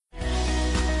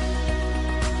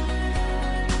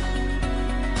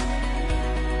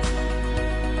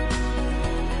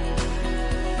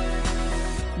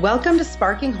Welcome to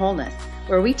Sparking Wholeness,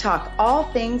 where we talk all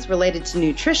things related to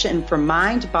nutrition for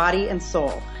mind, body, and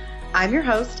soul. I'm your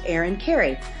host, Erin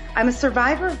Carey. I'm a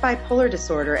survivor of bipolar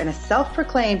disorder and a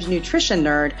self-proclaimed nutrition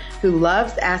nerd who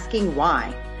loves asking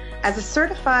why. As a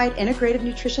certified integrative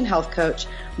nutrition health coach,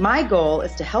 my goal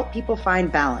is to help people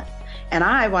find balance, and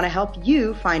I want to help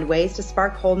you find ways to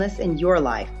spark wholeness in your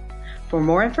life. For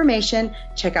more information,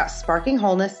 check out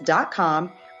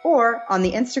sparkingwholeness.com or on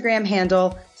the Instagram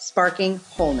handle, Sparking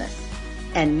Wholeness.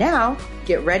 And now,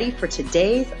 get ready for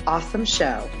today's awesome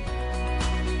show.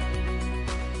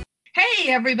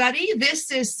 Hey, everybody.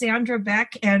 This is Sandra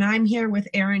Beck, and I'm here with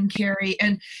Erin Carey.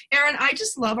 And Erin, I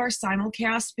just love our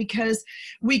simulcast because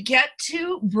we get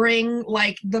to bring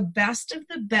like the best of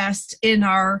the best in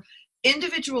our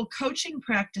individual coaching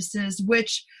practices,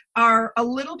 which are a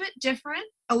little bit different,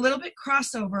 a little bit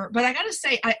crossover. But I got to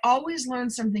say, I always learn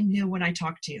something new when I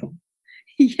talk to you.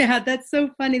 Yeah, that's so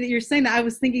funny that you're saying that. I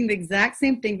was thinking the exact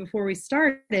same thing before we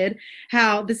started,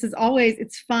 how this is always,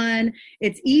 it's fun,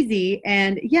 it's easy,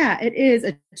 and yeah, it is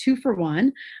a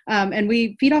 2-for-1, and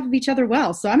we feed off of each other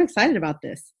well. So I'm excited about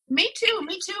this. Me too,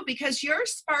 because you're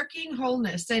sparking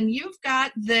wholeness and you've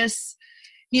got this,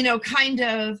 kind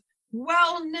of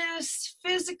wellness,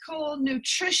 physical,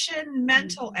 nutrition,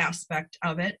 mental aspect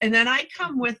of it. And then I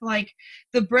come with like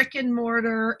the brick and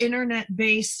mortar,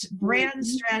 internet-based brand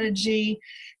strategy.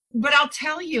 But I'll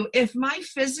tell you, if my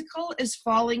physical is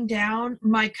falling down,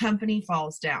 my company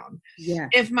falls down. Yeah.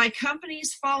 If my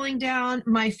company's falling down,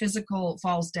 my physical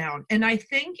falls down. And I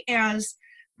think as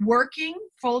working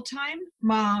full-time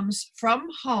moms from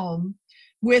home,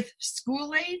 with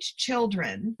school-age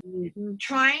children,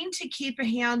 trying to keep a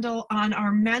handle on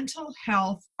our mental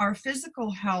health, our physical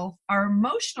health, our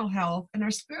emotional health, and our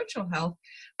spiritual health,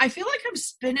 I feel like I'm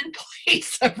spinning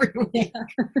plates every week.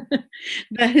 Yeah.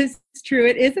 That is true.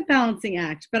 It is a balancing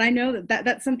act, but I know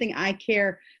that's something I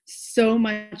care so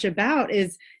much about,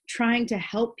 is trying to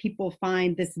help people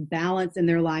find this balance in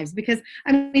their lives. Because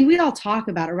I mean, we all talk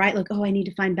about it, right? Like, oh, I need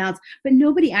to find balance, but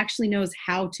nobody actually knows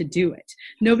how to do it.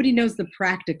 Nobody knows the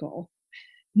practical.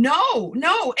 No.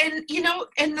 And,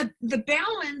 and the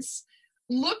balance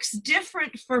looks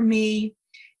different for me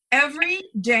every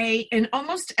day and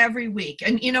almost every week.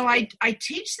 And, I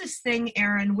teach this thing,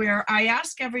 Erin, where I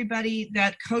ask everybody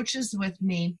that coaches with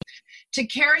me to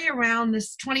carry around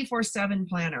this 24/7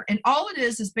 planner. And all it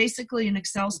is basically an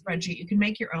Excel spreadsheet. You can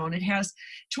make your own. It has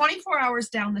 24 hours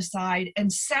down the side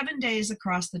and 7 days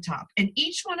across the top. And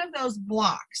each one of those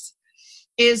blocks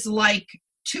is like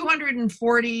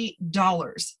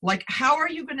 $240. Like, how are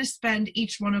you going to spend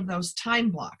each one of those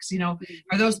time blocks?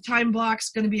 Are those time blocks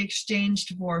going to be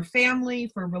exchanged for family,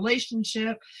 for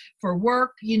relationship, for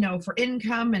work, for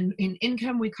income? And in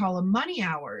income, we call them money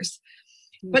hours.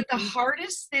 But the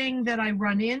hardest thing that I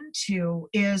run into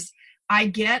is I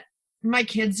get my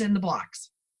kids in the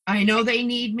blocks. I know they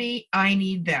need me. I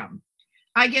need them.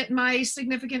 I get my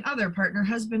significant other, partner,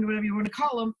 husband, whatever you want to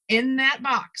call them, in that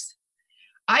box.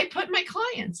 I put my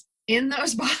clients in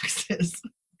those boxes.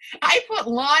 I put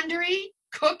laundry,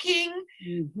 cooking,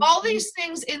 all these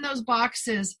things in those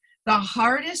boxes. The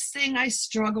hardest thing I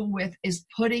struggle with is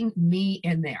putting me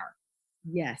in there.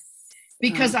 Yes.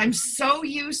 Because I'm so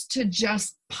used to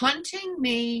just punting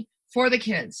me for the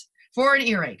kids, for an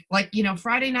earache. Like,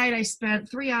 Friday night I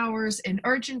spent 3 hours in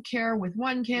urgent care with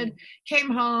one kid, came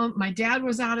home, my dad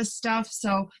was out of stuff,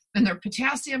 and their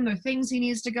potassium, their things he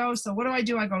needs to go. So what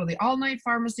do? I go to the all-night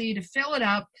pharmacy to fill it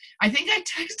up. I think I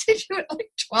texted you at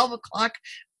like 12 o'clock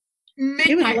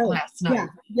midnight last night.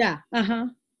 Yeah.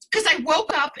 Because I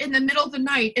woke up in the middle of the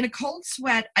night in a cold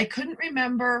sweat. I couldn't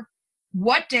remember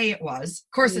what day it was.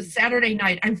 Of course, it's Saturday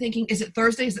night. I'm thinking, is it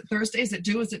Thursday? Is it Thursday? Is it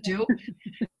due? Is it due?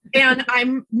 And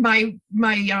my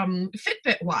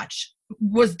Fitbit watch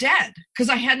was dead because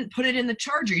I hadn't put it in the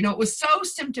charger. It was so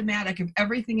symptomatic of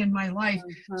everything in my life.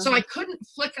 So I couldn't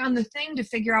flick on the thing to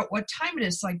figure out what time it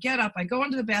is. So I get up, I go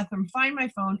into the bathroom, find my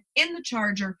phone in the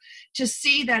charger to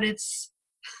see that it's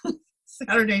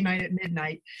Saturday night at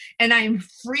midnight. And I'm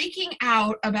freaking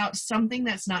out about something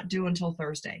that's not due until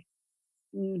Thursday.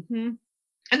 And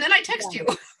then I text you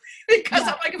because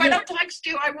I'm like, if I don't text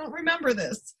you, I won't remember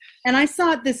this. And I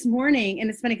saw it this morning, and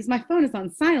it's funny because my phone is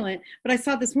on silent, but I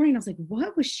saw it this morning and I was like,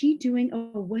 what was she doing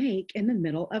awake in the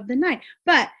middle of the night?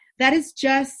 But that's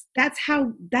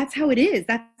how it is.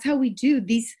 That's how we do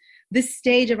this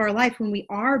stage of our life when we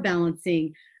are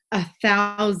balancing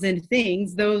 1,000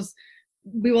 things.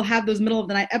 We will have those middle of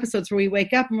the night episodes where we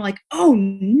wake up and we're like, oh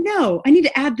no, I need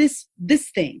to add this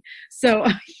thing. So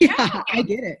yeah, I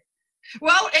get it.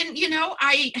 Well, and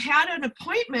I had an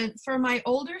appointment for my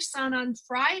older son on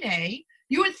Friday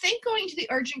You would think going to the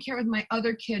urgent care with my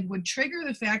other kid would trigger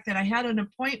the fact that I had an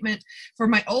appointment for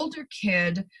my older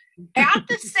kid at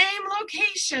the same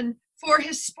location for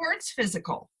his sports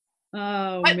physical.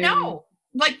 Oh, But man. no,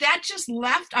 like that just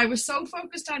left. I was so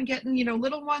focused on getting,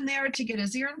 little one there to get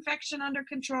his ear infection under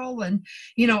control. And,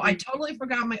 I totally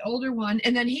forgot my older one.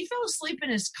 And then he fell asleep in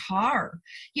his car.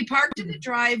 He parked in the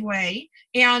driveway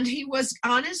and he was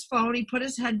on his phone. He put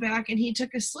his head back and he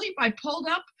took a sleep. I pulled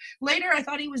up later. I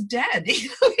thought he was dead.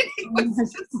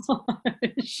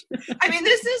 I mean,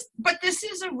 this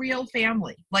is a real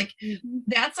family. Like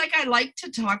that's like, I like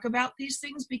to talk about these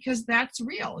things because that's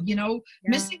real,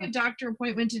 missing a doctor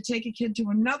appointment to take a kid to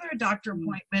another doctor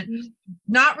appointment,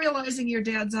 not realizing your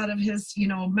dad's out of his,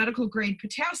 medical grade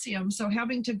potassium. So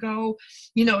having to go,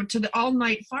 to the all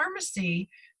night pharmacy,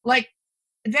 like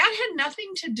that had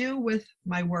nothing to do with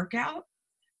my workout,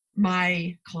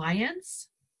 my clients,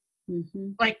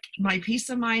 like my peace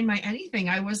of mind, my anything.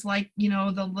 I was like,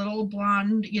 the little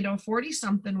blonde, 40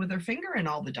 something with her finger in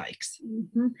all the dikes.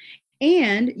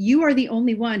 And you are the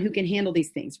only one who can handle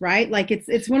these things, right? Like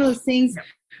it's one of those things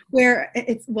where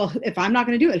it's, well, if I'm not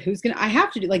going to do it, I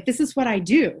have to do, like, this is what I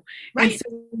do. Right. And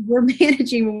so we're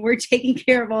managing, when we're taking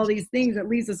care of all these things, it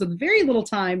leaves us with very little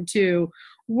time to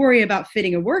worry about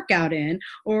fitting a workout in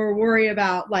or worry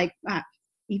about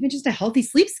even just a healthy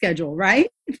sleep schedule, right?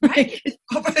 Right.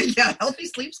 Yeah, healthy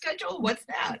sleep schedule. What's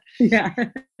that? Yeah.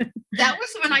 That was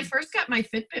when I first got my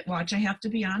Fitbit watch. I have to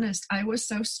be honest. I was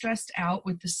so stressed out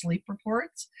with the sleep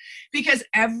reports because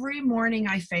every morning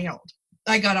I failed.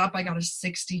 I got up, I got a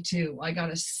 62, I got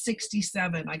a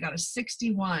 67, I got a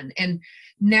 61. And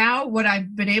now what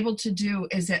I've been able to do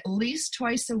is at least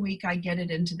twice a week, I get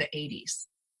it into the 80s.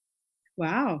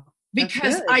 Wow.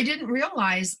 Because I didn't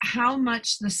realize how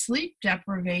much the sleep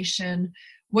deprivation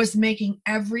was making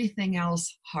everything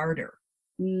else harder.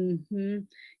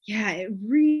 Yeah, it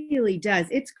really does.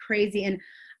 It's crazy. And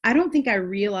I don't think I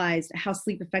realized how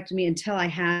sleep affected me until I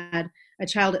had a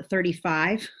child at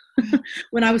 35.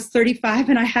 When I was 35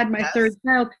 and I had my third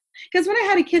child. Because when I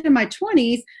had a kid in my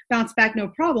 20s, bounced back no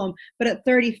problem. But at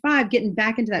 35, getting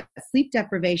back into that sleep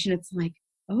deprivation, it's like,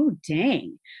 oh,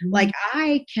 dang, like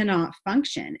I cannot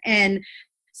function. And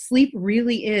sleep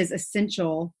really is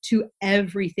essential to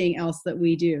everything else that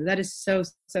we do. That is so,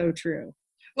 so true.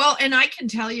 Well, and I can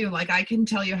tell you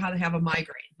how to have a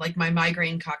migraine, like my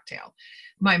migraine cocktail.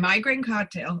 My migraine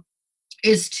cocktail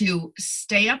is to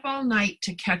stay up all night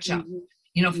to catch up.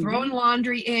 Throwing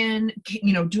laundry in,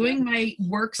 doing my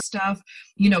work stuff,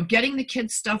 getting the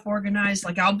kids' stuff organized.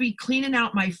 Like I'll be cleaning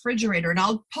out my refrigerator and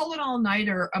I'll pull an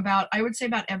all-nighter about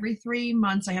every 3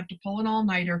 months, I have to pull an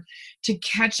all-nighter to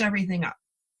catch everything up.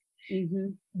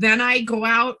 Then I go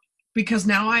out because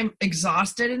now I'm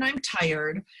exhausted and I'm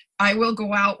tired. I will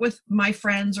go out with my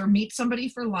friends or meet somebody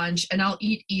for lunch and I'll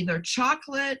eat either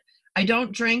chocolate. I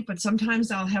don't drink, but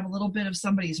sometimes I'll have a little bit of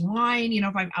somebody's wine,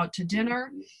 if I'm out to dinner.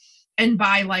 And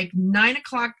by like 9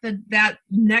 o'clock that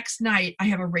next night, I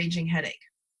have a raging headache.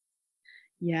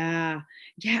 Yeah.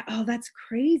 Oh, that's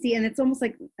crazy. And it's almost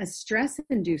like a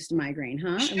stress-induced migraine,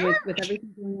 huh? Sure. And with everything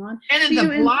going on. And then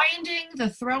the blinding, the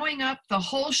throwing up, the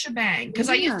whole shebang. Because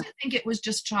I used to think it was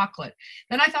just chocolate.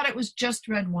 Then I thought it was just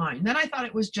red wine. Then I thought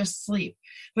it was just sleep.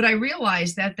 But I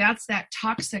realized that that's that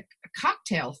toxic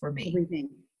cocktail for me. Everything.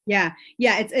 Yeah.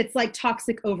 It's like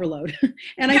toxic overload.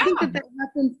 And I think that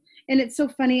happens. And it's so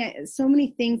funny. So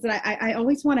many things that I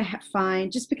always want to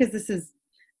find, just because this is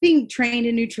being trained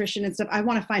in nutrition and stuff, I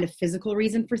want to find a physical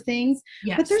reason for things.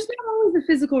 Yes. But there's not always a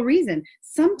physical reason.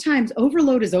 Sometimes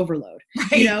overload is overload.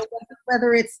 Right.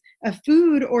 Whether it's a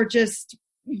food or just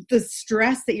the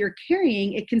stress that you're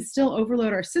carrying, it can still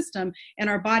overload our system.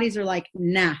 And our bodies are like,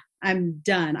 nah, I'm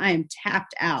done. I am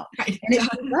tapped out. And it's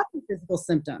not the physical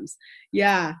symptoms.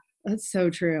 Yeah. That's so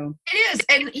true. It is.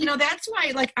 And, that's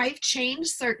why, like, I've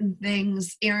changed certain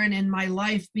things, Erin, in my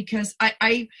life, because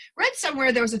I read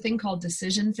somewhere there was a thing called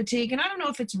decision fatigue. And I don't know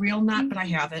if it's real or not, but I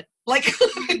have it. Like,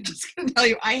 I'm just going to tell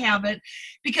you, I have it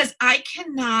because I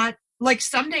cannot, like,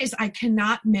 some days I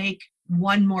cannot make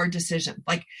one more decision.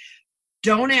 Like,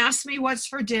 don't ask me what's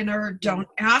for dinner. Don't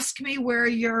ask me where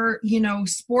your,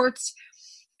 sports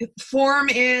form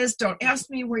is. Don't ask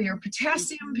me where your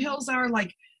potassium pills are.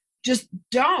 Like, just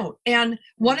don't. And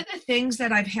one of the things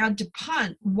that I've had to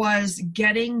punt was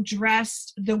getting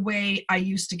dressed the way I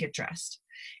used to get dressed.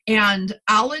 And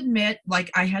I'll admit,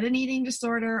 like, I had an eating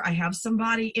disorder. I have some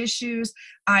body issues.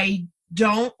 I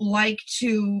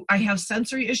have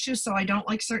sensory issues, so I don't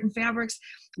like certain fabrics.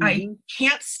 I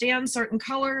can't stand certain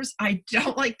colors. I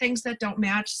don't like things that don't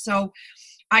match. So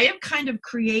I have kind of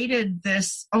created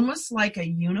this almost like a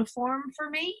uniform for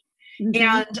me. Mhm.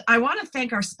 And I want to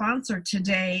thank our sponsor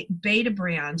today,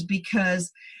 Betabrand,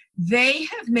 because they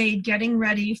have made getting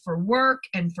ready for work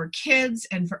and for kids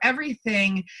and for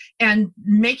everything and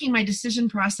making my decision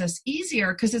process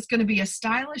easier, because it's going to be a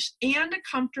stylish and a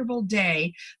comfortable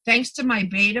day thanks to my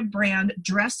Betabrand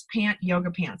dress pant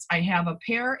yoga pants. I have a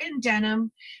pair in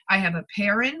denim, I have a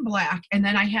pair in black, and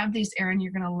then I have these, Erin,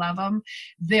 you're going to love them.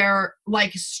 They're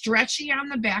like stretchy on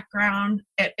the background,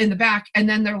 in the back, and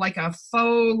then they're like a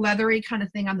faux leathery kind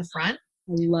of thing on the front.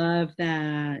 Love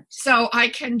that. So I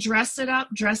can dress it up,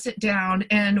 dress it down.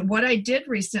 And what I did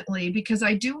recently, because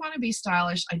I do want to be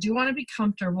stylish, I do want to be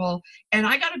comfortable, and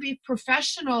I got to be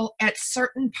professional at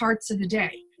certain parts of the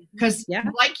day. Because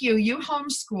like you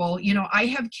homeschool, I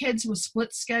have kids with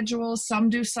split schedules. Some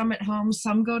do some at home,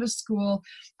 some go to school.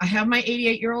 I have my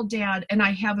 88-year-old dad, and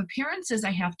I have appearances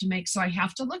I have to make. So I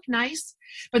have to look nice,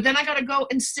 but then I got to go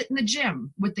and sit in the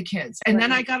gym with the kids. And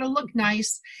then I got to look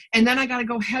nice. And then I got to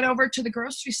go head over to the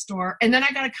grocery store. And then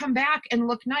I got to come back and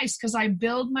look nice, because I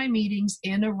build my meetings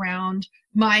in around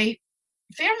my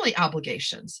family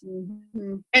obligations.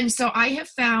 Mm-hmm. And so I have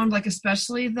found, like,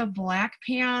 especially the black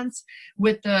pants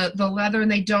with the leather, and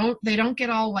they don't get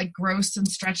all like gross and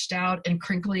stretched out and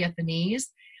crinkly at the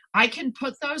knees. I can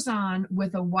put those on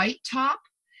with a white top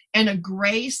and a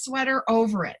gray sweater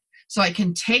over it. So I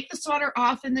can take the sweater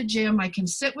off in the gym. I can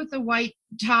sit with the white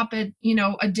top at,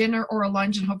 a dinner or a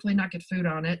lunch and hopefully not get food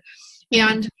on it.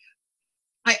 And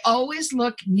I always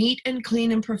look neat and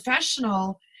clean and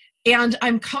professional. And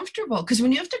I'm comfortable, because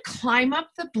when you have to climb up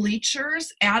the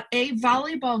bleachers at a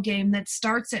volleyball game that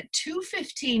starts at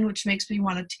 2:15, which makes me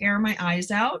want to tear my eyes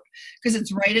out because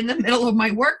it's right in the middle of my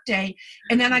workday,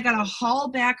 and then I got to haul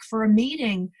back for a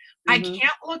meeting, I can't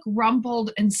look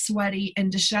rumpled and sweaty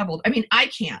and disheveled. I mean, I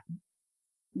can't.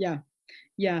 Yeah,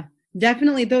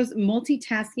 definitely. Those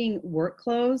multitasking work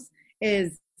clothes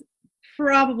is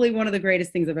probably one of the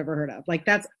greatest things I've ever heard of. Like,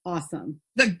 that's awesome.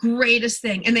 The greatest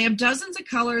thing. And they have dozens of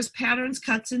colors, patterns,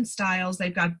 cuts, and styles.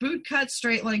 They've got boot cut,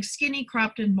 straight leg, skinny,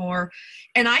 cropped, and more.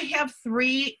 And I have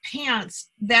 3 pants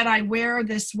that I wear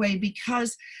this way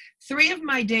because 3 of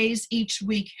my days each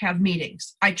week have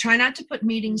meetings. I try not to put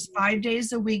meetings 5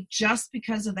 days a week just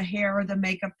because of the hair, the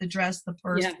makeup, the dress, the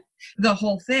purse, the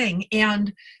whole thing.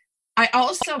 And I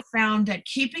also found that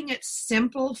keeping it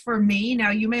simple for me, now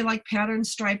you may like pattern,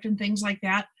 striped, and things like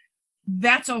that,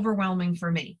 that's overwhelming for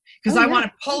me, because I want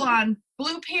to pull on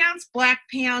blue pants, black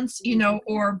pants,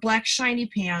 or black shiny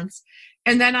pants.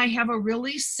 And then I have a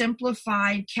really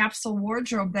simplified capsule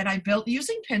wardrobe that I built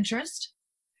using Pinterest.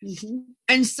 Mm-hmm.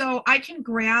 And so I can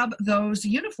grab those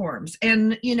uniforms,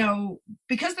 and,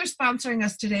 because they're sponsoring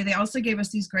us today, they also gave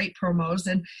us these great promos.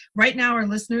 And right now our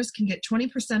listeners can get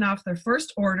 20% off their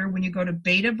first order when you go to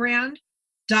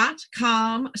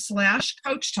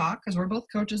betabrand.com/coach talk, because we're both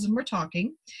coaches and we're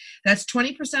talking. That's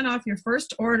 20% off your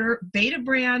first order,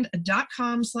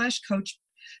 betabrand.com/coach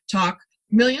talk.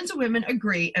 Millions of women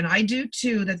agree, and I do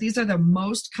too, that these are the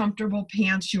most comfortable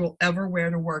pants you will ever wear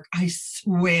to work. I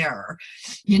swear.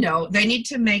 They need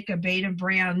to make a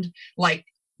Betabrand like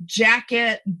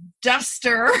jacket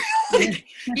duster,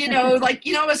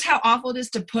 it's how awful it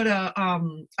is to put a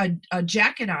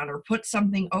jacket on or put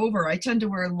something over. I tend to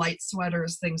wear light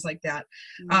sweaters, things like that.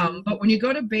 But when you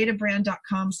go to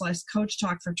betabrand.com/coach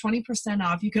talk for 20%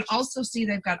 off, you can also see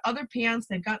they've got other pants,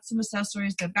 they've got some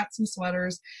accessories, they've got some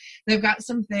sweaters, they've got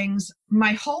some things.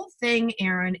 My whole thing,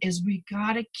 Erin, is we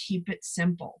got to keep it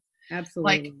simple.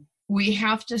 Absolutely. We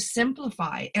have to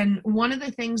simplify. And one of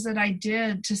the things that I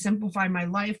did to simplify my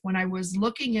life when I was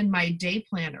looking in my day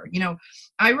planner,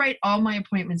 I write all my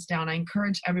appointments down. I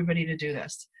encourage everybody to do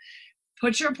this.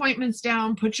 Put your appointments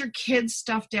down, put your kids'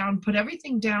 stuff down, put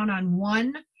everything down on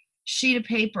one sheet of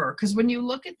paper. Because when you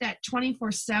look at that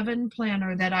 24/7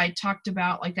 planner that I talked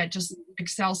about, like that just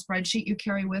Excel spreadsheet you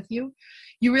carry with you,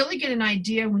 you really get an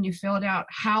idea when you fill it out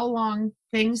how long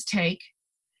things take,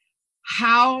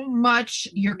 how much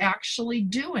you're actually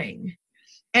doing.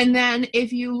 And then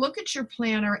if you look at your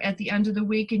planner at the end of the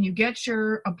week and you get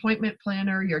your appointment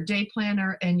planner, your day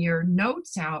planner, and your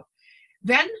notes out,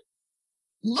 then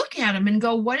look at them and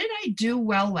go, what did I do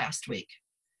well last week?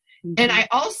 Mm-hmm. And I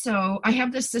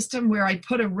have this system where I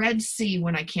put a red C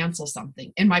when I cancel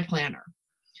something in my planner.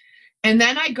 And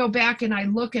then I go back and I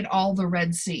look at all the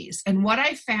red C's. And what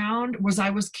I found was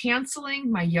I was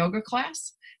canceling my yoga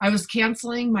class. I was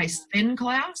canceling my spin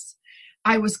class.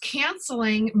 I was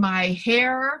canceling my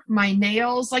hair, my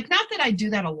nails. Like, not that I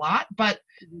do that a lot, but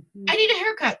I need a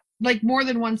haircut like more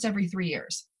than once every 3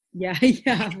 years. Yeah,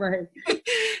 right.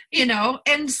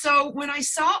 And so when I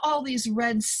saw all these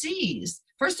red C's,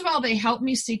 first of all, they helped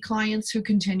me see clients who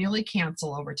continually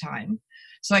cancel over time.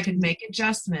 so I could make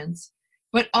adjustments.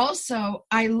 But also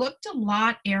I looked a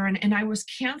lot, Erin, and I was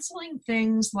canceling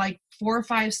things like 4,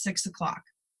 5, 6 o'clock.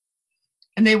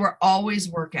 And they were always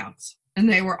workouts. And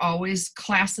they were always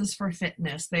classes for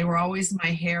fitness. They were always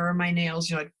my hair or my nails.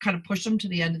 You know, I'd kind of push them to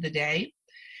the end of the day.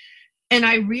 And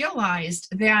I realized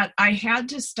that I had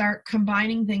to start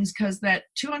combining things, because that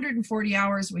 240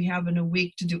 hours we have in a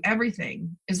week to do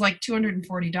everything is like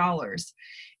 $240.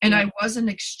 And I wasn't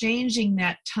exchanging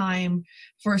that time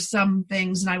for some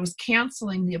things, and I was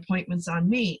canceling the appointments on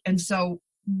me. And so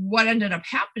what ended up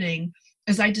happening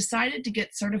is I decided to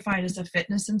get certified as a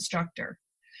fitness instructor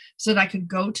so that I could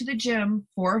go to the gym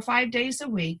 4 or 5 days a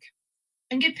week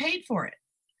and get paid for it.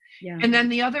 Yeah. And then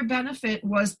the other benefit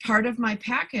was, part of my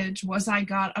package was I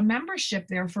got a membership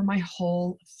there for my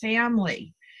whole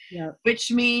family,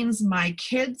 which means my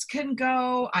kids can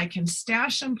go, I can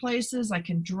stash them places, I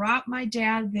can drop my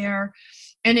dad there,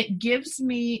 and it gives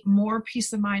me more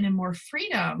peace of mind and more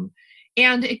freedom,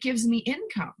 and it gives me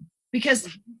income,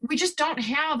 because we just don't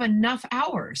have enough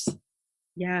hours.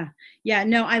 Yeah. Yeah.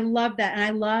 No, I love that. And I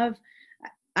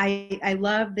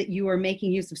love that you are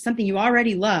making use of something you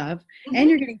already love, and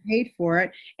you're getting paid for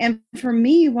it. And for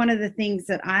me, one of the things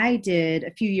that I did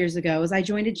a few years ago is I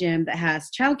joined a gym that has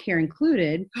childcare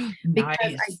included. Because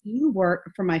I do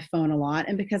work from my phone a lot,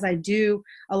 and because I do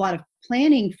a lot of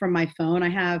planning from my phone. I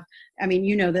have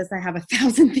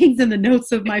 1,000 things in the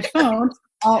notes of my phone,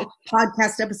 all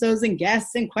podcast episodes and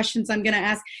guests and questions I'm going to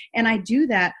ask. And I do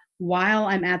that while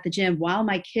I'm at the gym, while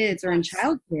my kids are in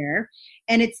childcare.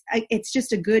 And it's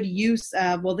just a good use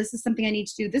of, well, this is something I need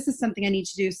to do. This is something I need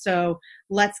to do. So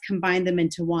let's combine them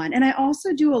into one. And I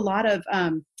also do a lot of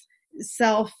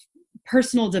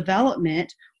personal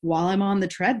development while I'm on the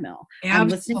treadmill. Absolutely. I'm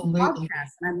listening to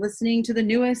podcasts, and I'm listening to the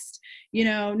newest,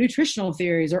 nutritional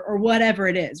theories or whatever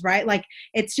it is, right? Like,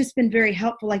 it's just been very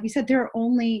helpful. Like you said, there are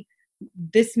only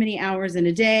this many hours in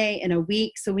a day, in a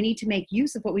week. So we need to make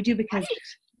use of what we do, because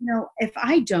if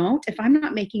I'm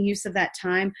not making use of that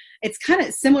time, it's kind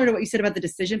of similar to what you said about the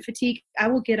decision fatigue. I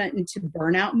will get into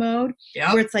burnout mode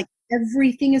where it's like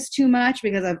everything is too much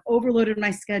because I've overloaded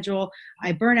my schedule.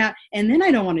 I burn out, and then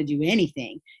I don't want to do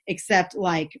anything except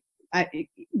like I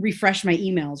refresh my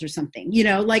emails or something,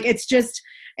 like it's just,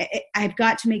 I've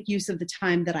got to make use of the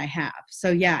time that I have. So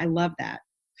yeah, I love that.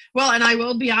 Well, and I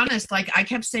will be honest, like I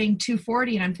kept saying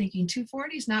 240, and I'm thinking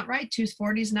 240 is not right.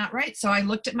 240 is not right. So I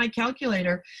looked at my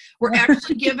calculator. We're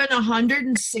actually given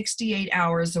 168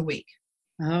 hours a week.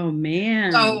 Oh,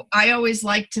 man. So I always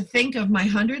like to think of my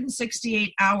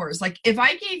 168 hours. Like, if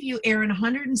I gave you, Erin,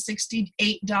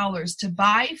 $168 to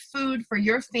buy food for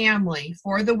your family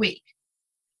for the week,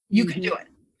 you could do it.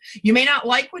 You may not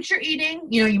like what you're eating.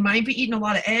 You might be eating a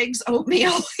lot of eggs,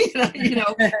 oatmeal,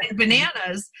 and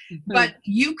bananas, but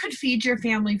you could feed your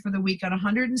family for the week on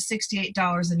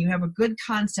 $168, and you have a good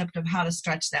concept of how to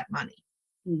stretch that money.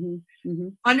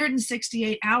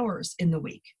 168 hours in the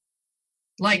week.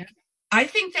 I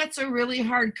think that's a really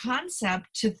hard concept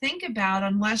to think about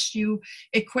unless you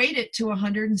equate it to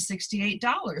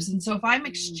 $168. And so if I'm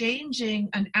exchanging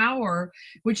an hour,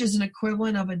 which is an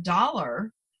equivalent of $1,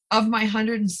 of my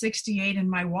 168 in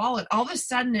my wallet, all of a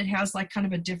sudden it has like kind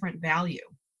of a different value.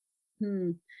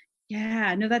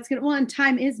 Yeah, no, that's good. Well, and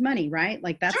time is money, right?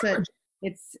 Like that's so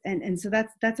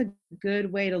that's a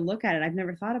good way to look at it. I've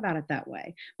never thought about it that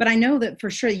way, but I know that for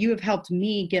sure you have helped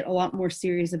me get a lot more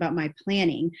serious about my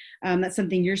planning. That's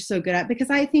something you're so good at, because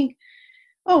I think,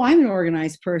 I'm an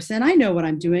organized person. I know what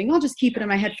I'm doing. I'll just keep it in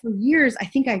my head. For years, I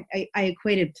think I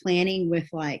equated planning with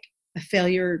like a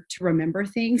failure to remember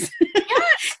things.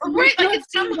 Right, like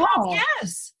it's somehow,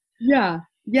 yes. Yeah.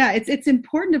 It's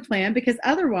important to plan, because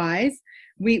otherwise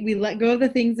we let go of the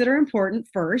things that are important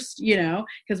first,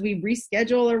 because we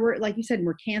reschedule, or we're, like you said,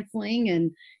 we're canceling,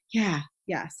 and yeah.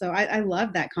 So I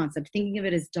love that concept, thinking of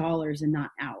it as dollars and not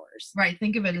hours. Right.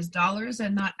 Think of it as dollars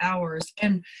and not hours.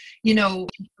 And,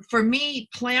 for me,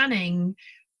 planning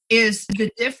is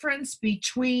the difference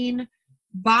between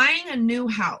buying a new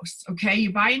house. Okay.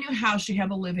 You buy a new house, you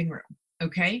have a living room.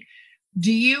 Okay.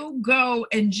 Do you go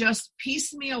and just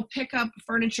piecemeal pick up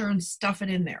furniture and stuff it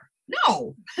in there?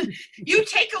 No. You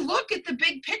take a look at the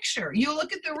big picture. You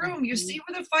look at the room. You see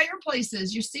where the fireplace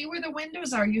is. You see where the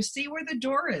windows are. You see where the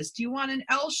door is. Do you want an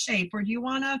L shape, or do you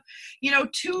want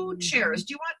two chairs?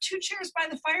 Do you want 2 chairs by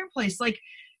the fireplace? Like,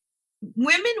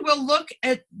 women will look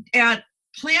at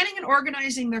planning and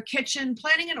organizing their kitchen,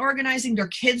 planning and organizing their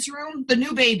kids' room, the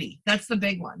new baby. That's the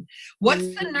big one.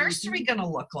 What's the nursery going to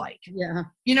look like? Yeah.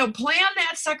 Plan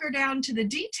that sucker down to the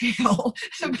detail.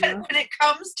 But when it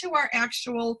comes to our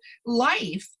actual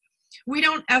life, we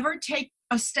don't ever take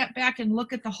a step back and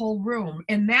look at the whole room.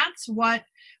 And that's what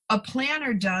a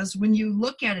planner does when you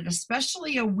look at it,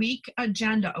 especially a week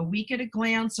agenda, a week at a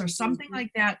glance or something like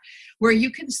that, where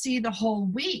you can see the whole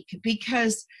week.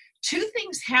 Because two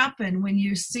things happen when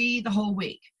you see the whole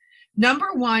week.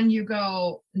 Number one, you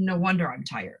go, no wonder I'm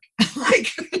tired.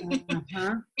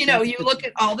 You look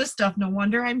at all this stuff, no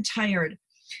wonder I'm tired.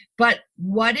 But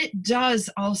what it does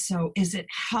also is it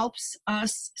helps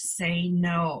us say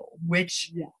no,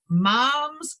 which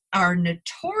moms are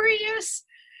notorious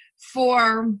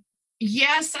for.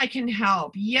 Yes, I can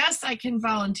help. Yes, I can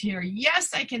volunteer.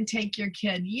 Yes, I can take your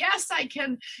kid. Yes, I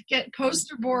can get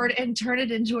poster board and turn it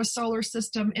into a solar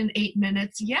system in 8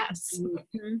 minutes. Yes.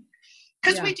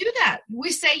 Because we do that.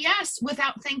 We say yes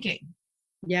without thinking.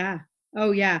 Yeah.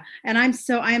 Oh, yeah. And I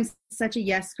am such a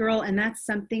yes girl. And that's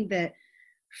something that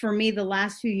for me, the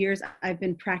last few years, I've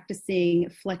been practicing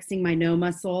flexing my no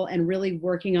muscle and really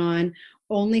working on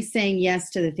only saying yes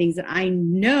to the things that I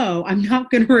know I'm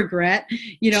not going to regret.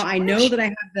 I know that I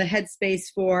have the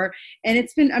headspace for, and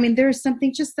it's been, there was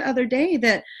something just the other day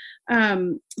that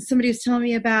somebody was telling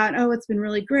me about, oh, it's been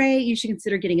really great. You should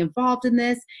consider getting involved in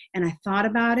this. And I thought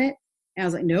about it and I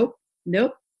was like,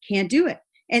 nope, can't do it.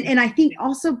 And I think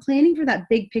also planning for that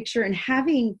big picture and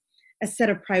having a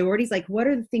set of priorities, like what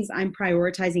are the things I'm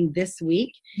prioritizing this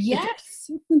week?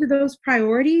 Yes. Into those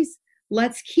priorities,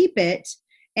 let's keep it.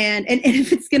 And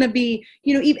if it's going to be,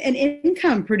 even an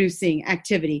income producing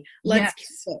activity, let's keep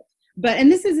it. But,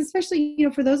 and this is especially,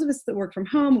 for those of us that work from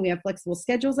home and we have flexible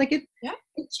schedules, like it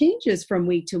changes from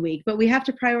week to week, but we have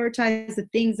to prioritize the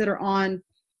things that are on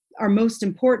our most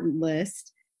important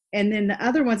list. And then the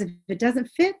other ones, if it doesn't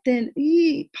fit, then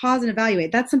pause and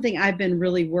evaluate. That's something I've been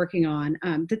really working on.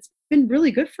 That's been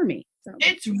really good for me. So.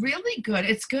 It's really good.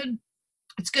 It's good.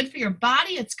 It's good for your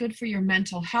body. It's good for your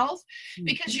mental health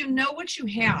because you know what you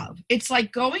have. It's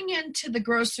like going into the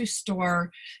grocery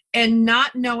store and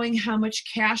not knowing how much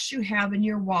cash you have in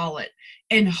your wallet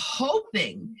and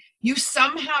hoping you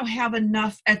somehow have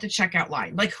enough at the checkout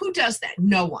line. Like, who does that?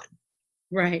 No one.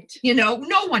 Right. No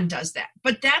one does that.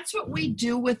 But that's what we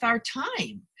do with our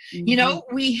time.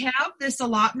 We have this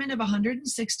allotment of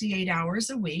 168 hours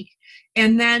a week,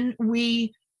 and then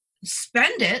we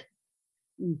spend it.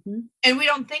 And we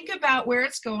don't think about where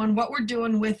it's going, what we're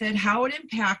doing with it, how it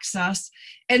impacts us.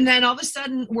 And then all of a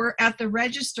sudden we're at the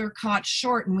register caught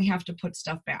short and we have to put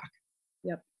stuff back.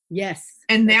 Yep. Yes.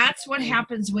 And that's what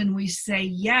happens when we say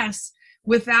yes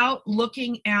without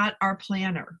looking at our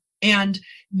planner. And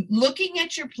looking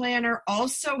at your planner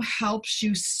also helps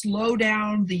you slow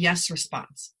down the yes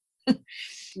response.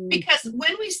 Because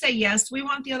when we say yes, we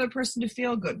want the other person to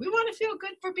feel good. We want to feel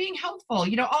good for being helpful.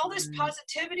 All this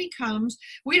positivity comes.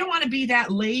 We don't want to be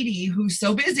that lady who's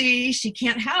so busy, she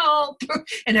can't help,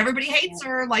 and everybody hates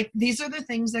her. Like, these are the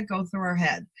things that go through our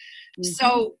head.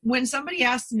 So when somebody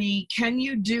asks me, can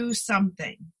you do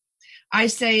something? I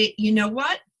say, you know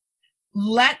what?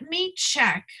 Let me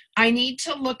check. I need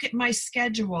to look at my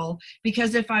schedule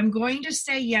because if I'm going to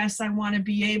say yes, I want to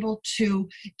be able to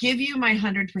give you my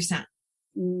 100%.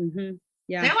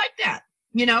 Yeah. They like that,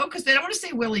 because they don't want to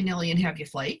say willy-nilly and have you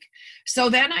flake. So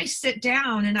then I sit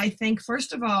down and I think,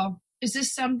 first of all, is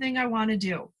this something I want to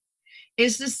do?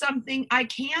 Is this something I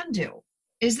can do?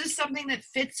 Is this something that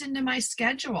fits into my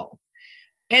schedule?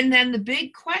 And then the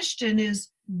big question is,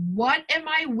 what am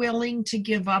I willing to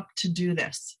give up to do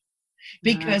this?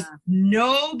 Because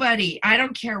nobody, I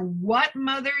don't care what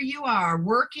mother you are,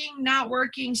 working, not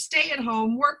working, stay at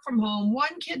home, work from home, 1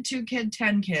 kid, 2 kid,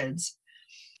 10 kids.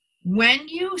 When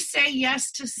you say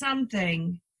yes to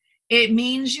something, it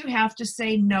means you have to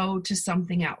say no to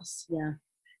something else. Yeah.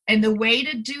 And the way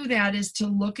to do that is to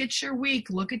look at your week,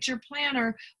 look at your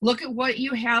planner, look at what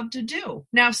you have to do.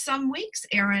 Now, some weeks,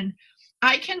 Erin,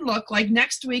 I can look like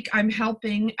next week I'm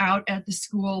helping out at the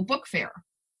school book fair.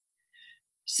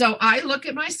 So I look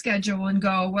at my schedule and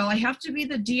go, well, I have to be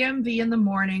the DMV in the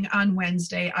morning on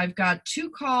Wednesday. I've got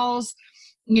 2 calls,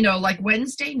 like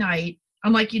Wednesday night.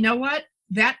 I'm like, you know what?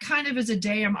 That kind of is a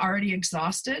day I'm already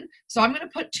exhausted. So I'm going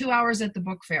to put 2 hours at the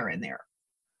book fair in there.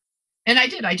 And I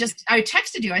did. I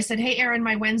texted you. I said, hey, Erin,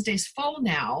 my Wednesday's full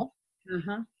now.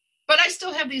 But I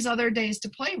still have these other days to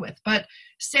play with. But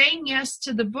saying yes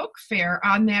to the book fair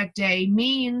on that day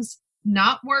means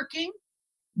not working,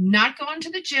 not going to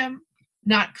the gym,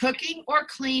 not cooking or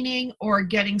cleaning or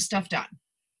getting stuff done.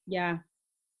 Yeah.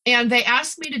 And they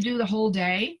asked me to do the whole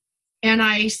day. And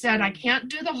I said, I can't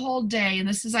do the whole day. And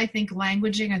this is, I think,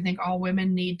 languaging I think all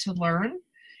women need to learn.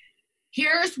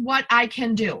 Here's what I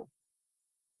can do.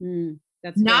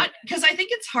 That's not because I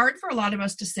think it's hard for a lot of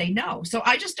us to say no. So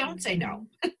I just don't say no.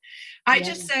 I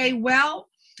just say, well,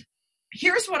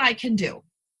 here's what I can do.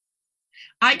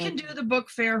 I can do the book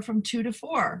fair from 2 to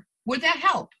 4. Would that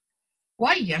help?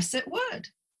 Why, yes, it would.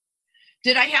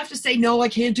 Did I have to say, no, I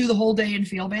can't do the whole day and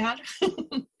feel bad?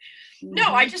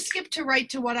 No, I just skipped to right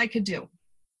to what I could do.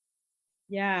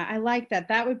 Yeah, I like that.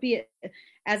 That would be,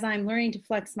 as I'm learning to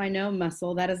flex my no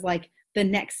muscle, that is like the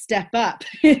next step up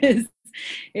is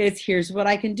here's what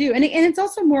I can do. And it's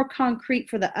also more concrete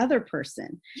for the other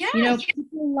person. Yeah. You know,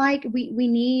 people like, we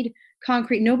need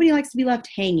concrete. Nobody likes to be left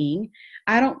hanging.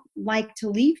 I don't like to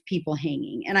leave people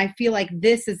hanging. And I feel like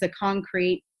this is a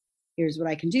concrete, here's what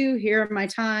I can do. Here are my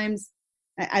times.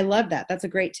 I love that. That's a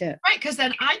great tip. Right, because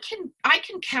then I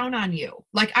can count on you.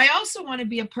 Like, I also want to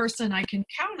be a person I can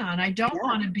count on. I don't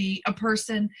want to be a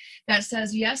person that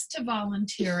says yes to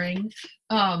volunteering,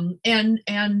 and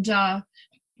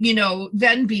you know,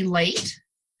 then be late,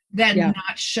 then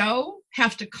not show,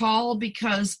 have to call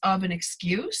because of an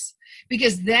excuse,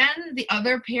 because then the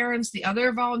other parents, the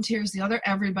other volunteers, the other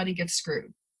everybody gets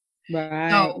screwed. Right.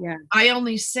 So I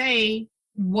only say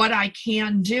what I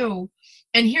can do.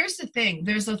 And here's the thing.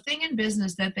 There's a thing in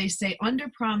business that they say under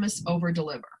promise, over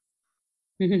deliver.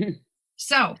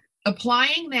 So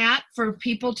applying that for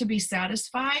people to be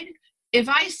satisfied. If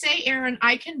I say, Erin,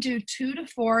 I can do 2 to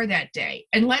 4 that day,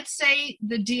 and let's say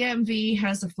the DMV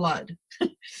has a flood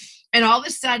and all of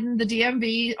a sudden the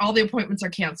DMV, all the appointments are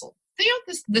canceled. You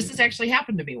know, this has actually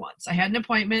happened to me once. I had an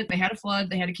appointment, they had a flood,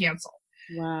 they had to cancel.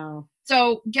 Wow.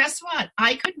 So guess what?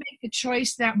 I could make the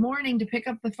choice that morning to pick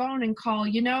up the phone and call,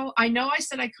 you know I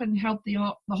said I couldn't help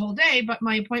the whole day, but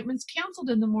my appointment's canceled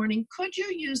in the morning. Could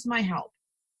you use my help?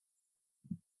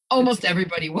 Almost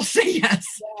everybody will say yes.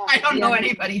 Yeah, I don't know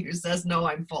anybody who says, no,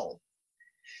 I'm full.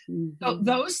 So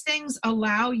those things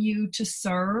allow you to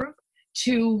serve,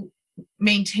 to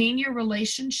maintain your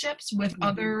relationships with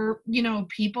other, you know,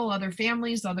 people, other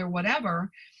families, other whatever.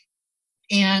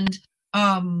 And,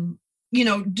 you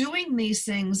know, doing these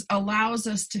things allows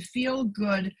us to feel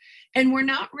good. And we're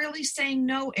not really saying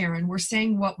no, Erin. We're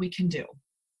saying what we can do.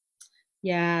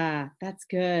 Yeah, that's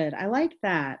good. I like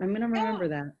that. I'm going to remember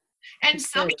that. And that's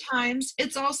sometimes good.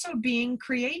 It's also being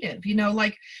creative. You know,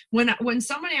 like when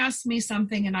someone asks me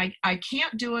something and I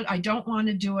can't do it, I don't want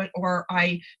to do it, or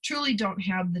I truly don't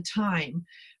have the time,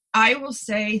 I will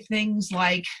say things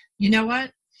like, you know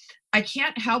what? I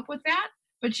can't help with that.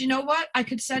 But you know what? I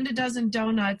could send a dozen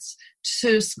donuts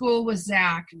to school with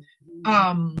Zach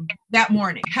that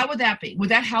morning. How would that be? Would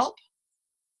that help?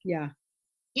 Yeah.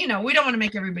 You know, we don't want to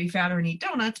make everybody fatter and eat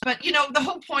donuts, but, you know, the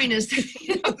whole point is,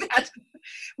 you know, that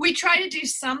we try to do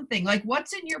something like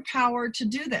what's in your power to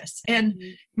do this. And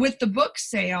with the book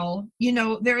sale, you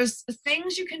know, there's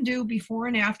things you can do before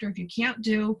and after. If you can't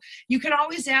do, you can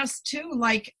always ask too,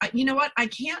 like, you know what? I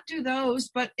can't do those,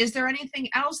 but is there anything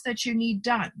else that you need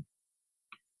done?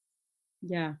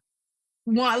 Yeah.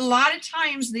 Well, a lot of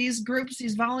times these groups,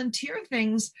 these volunteer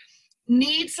things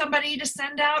need somebody to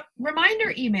send out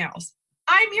reminder emails.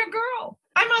 I'm your girl.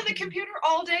 I'm on the computer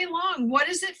all day long. What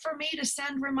is it for me to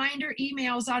send reminder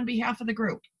emails on behalf of the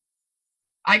group?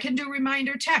 I can do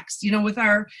reminder text. You know, with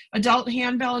our adult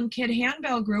handbell and kid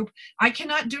handbell group, I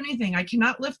cannot do anything. I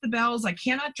cannot lift the bells. I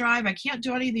cannot drive. I can't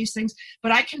do any of these things,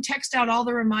 but I can text out all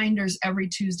the reminders every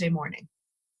Tuesday morning.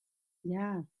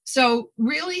 Yeah. So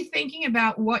really thinking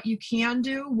about what you can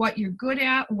do, what you're good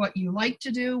at, what you like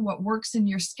to do, what works in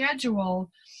your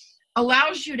schedule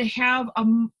allows you to have a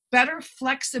better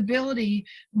flexibility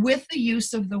with the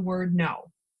use of the word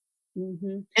no.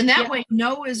 And that way,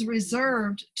 no is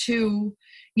reserved to,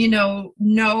 you know,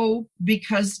 no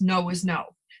because no is no.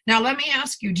 Now, let me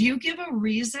ask you, do you give a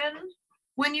reason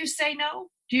when you say no?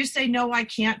 Do you say, no, I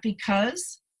can't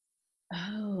because?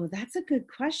 Oh, that's a good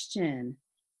question.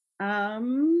 I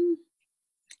don't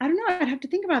know. I'd have to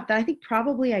think about that. I think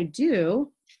probably I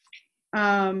do.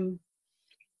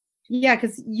 Yeah,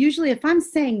 because usually if I'm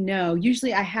saying no,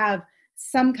 usually I have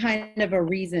some kind of a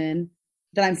reason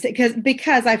that I'm saying,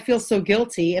 because I feel so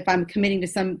guilty if I'm committing to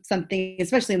something,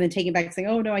 especially and then taking back saying,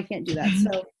 oh no, I can't do that.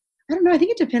 So I don't know. I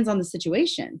think it depends on the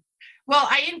situation. Well,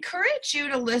 I encourage you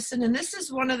to listen. And this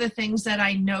is one of the things that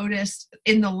I noticed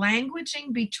in the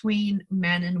languaging between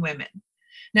men and women.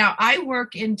 Now, I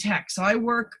work in tech, so I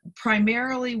work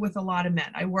primarily with a lot of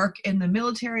men. I work in the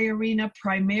military arena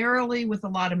primarily with a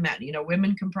lot of men. You know,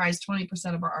 women comprise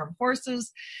 20% of our armed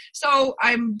forces. So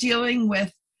I'm dealing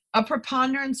with a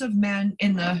preponderance of men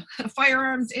in the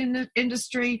firearms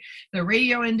industry, the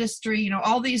radio industry, you know,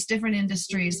 all these different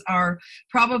industries are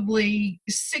probably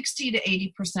 60 to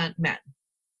 80% men.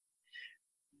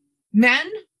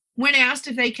 Men, when asked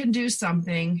if they can do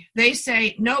something, they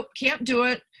say, nope, can't do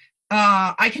it.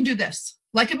 I can do this,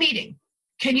 like a meeting.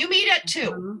 Can you meet at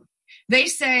 2? They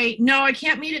say, no, I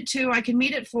can't meet at 2. I can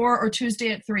meet at 4 or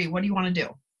Tuesday at 3. What do you want to do?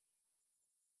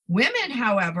 Women,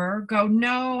 however, go,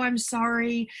 no, I'm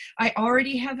sorry. I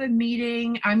already have a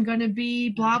meeting. I'm going to be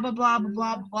blah, blah, blah, blah,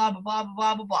 blah, blah, blah, blah,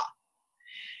 blah, blah, blah.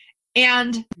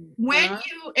 And when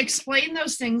you explain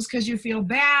those things because you feel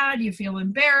bad, you feel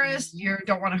embarrassed, you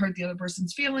don't want to hurt the other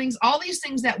person's feelings, all these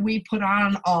things that we put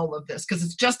on all of this, because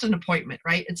it's just an appointment,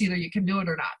 right? It's either you can do it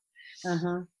or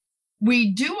not.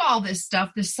 We do all this stuff,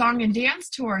 this song and dance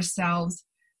to ourselves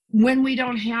when we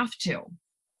don't have to.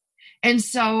 And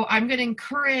so I'm going to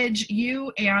encourage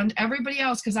you and everybody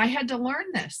else, because I had to learn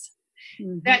this,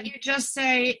 that you just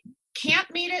say,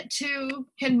 can't meet at 2,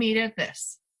 can meet at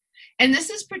this. And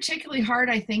this is particularly hard,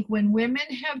 I think, when women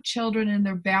have children and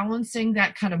they're balancing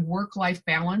that kind of work-life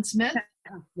balance myth.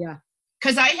 Yeah.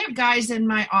 Because I have guys in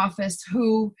my office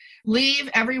who leave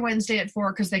every Wednesday at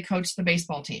 4 because they coach the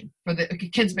baseball team, for the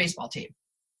kids' baseball team.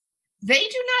 They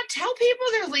do not tell people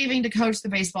they're leaving to coach the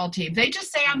baseball team. They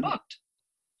just say, I'm booked.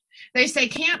 They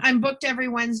say, I'm booked every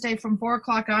Wednesday from 4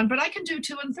 o'clock on, but I can do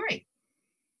 2 and 3.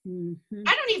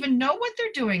 I don't even know what they're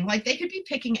doing. Like, they could be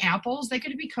picking apples. They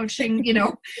could be coaching,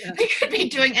 They could be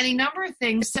doing any number of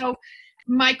things. So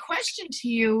my question to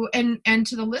you and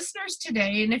to the listeners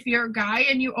today, and if you're a guy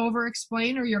and you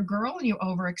over-explain, or you're a girl and you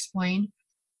over-explain,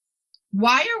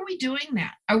 why are we doing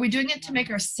that? Are we doing it to make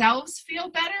ourselves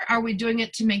feel better? Are we doing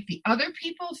it to make the other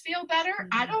people feel better?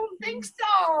 I don't think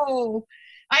so.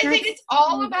 I think it's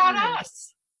all about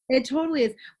us. It totally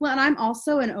is. Well, and I'm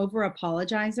also an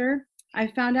over-apologizer. I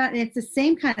found out, and it's the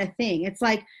same kind of thing. It's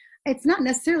like, it's not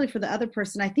necessarily for the other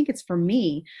person. I think it's for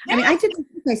me. Yeah. I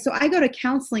mean, so I go to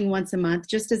counseling once a month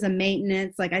just as a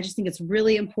maintenance. Like, I just think it's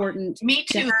really important. Me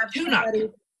too.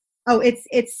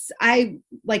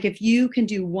 If you can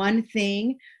do one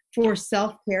thing for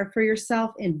self-care for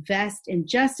yourself, invest in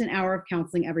just an hour of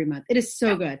counseling every month. It is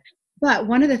so good. But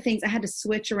one of the things, I had to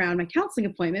switch around my counseling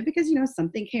appointment because,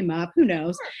 something came up, who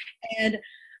knows? And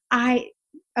I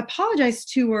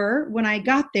apologized to her when I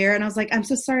got there, and I was like, I'm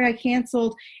so sorry I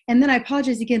canceled. And then I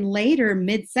apologized again later,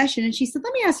 mid-session, and she said,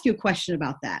 let me ask you a question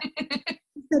about that.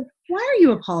 She said, why are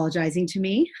you apologizing to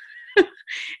me?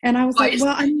 And I was like,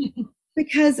 well,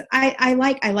 because I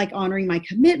like honoring my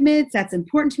commitments. That's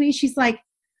important to me. She's like,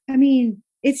 I mean,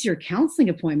 it's your counseling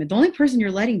appointment. The only person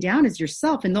you're letting down is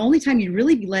yourself. And the only time you'd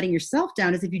really be letting yourself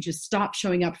down is if you just stop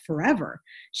showing up forever.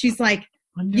 She's like,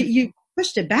 you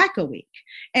pushed it back a week.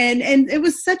 And it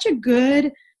was such a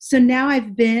good, so now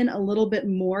I've been a little bit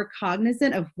more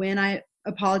cognizant of when I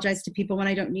apologize to people when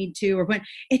I don't need to, or when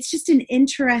it's just an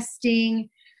interesting,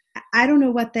 I don't know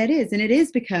what that is. And it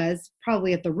is because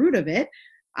probably at the root of it,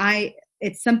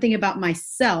 it's something about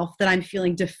myself that I'm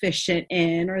feeling deficient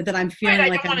in, or that I'm feeling I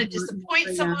like don't want to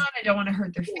disappoint someone. I don't want to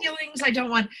hurt their feelings.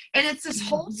 And it's this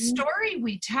whole story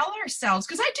we tell ourselves,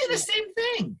 because I do the same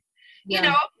thing.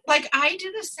 I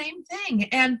do the same thing.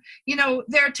 And,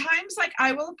 there are times like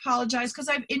I will apologize because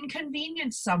I've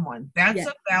inconvenienced someone. That's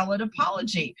a valid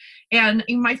apology. And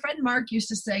my friend Mark used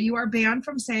to say, you are banned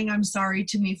from saying I'm sorry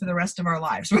to me for the rest of our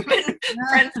lives. We've been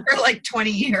friends for like 20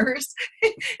 years.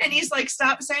 And he's like,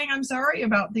 stop saying I'm sorry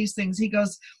about these things. He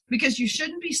goes, because you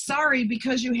shouldn't be sorry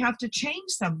because you have to change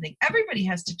something. Everybody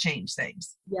has to change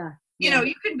things. Yeah.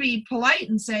 You can be polite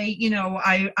and say,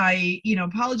 I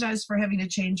apologize for having to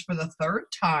change for the 3rd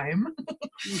time,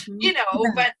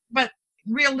 but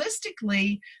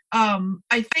realistically,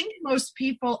 I think most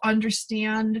people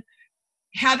understand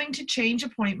having to change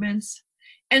appointments.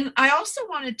 And I also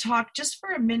want to talk just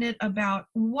for a minute about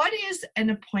what is an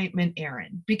appointment,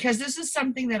 Erin, because this is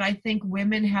something that I think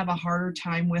women have a harder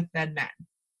time with than men.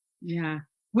 Yeah.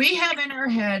 We have in our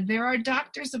head, there are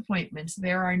doctor's appointments,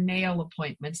 there are nail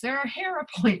appointments, there are hair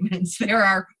appointments, there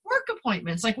are work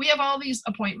appointments. Like, we have all these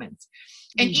appointments.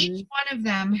 And each one of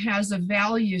them has a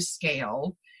value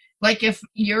scale. Like, if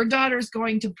your daughter's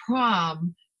going to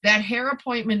prom, that hair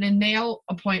appointment and nail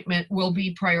appointment will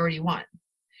be priority 1.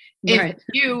 If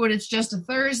you, and it's just a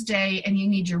Thursday and you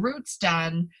need your roots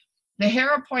done, the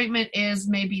hair appointment is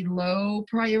maybe low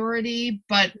priority,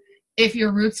 but if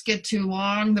your roots get too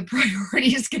long, the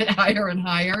priorities get higher and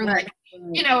higher. Like,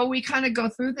 we kind of go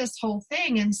through this whole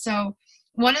thing. And so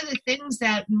one of the things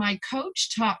that my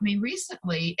coach taught me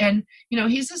recently, and,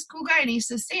 he's this cool guy, and he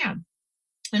says, Sam,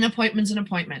 an appointment's an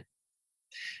appointment.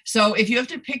 So if you have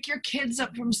to pick your kids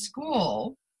up from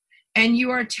school and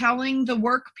you are telling the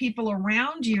work people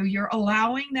around you, you're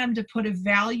allowing them to put a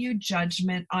value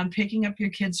judgment on picking up your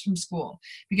kids from school.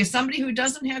 Because somebody who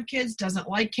doesn't have kids, doesn't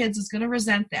like kids, is going to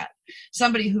resent that.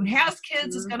 Somebody who has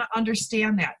kids is going to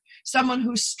understand that. Someone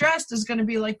who's stressed is going to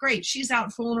be like, great, she's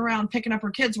out fooling around picking up her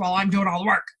kids while I'm doing all the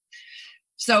work.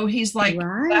 So he's like,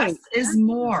 less is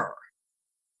more.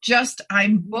 Just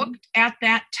I'm booked at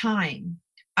that time.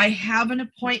 I have an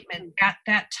appointment at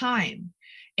that time.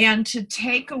 And to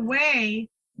take away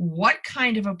what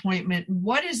kind of appointment,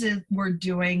 what is it we're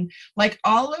doing, like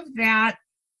all of that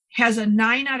has a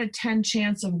 9 out of 10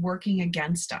 chance of working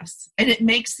against us. And it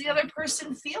makes the other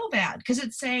person feel bad because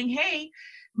it's saying, hey,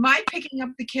 my picking up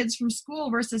the kids from school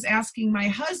versus asking my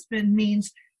husband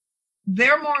means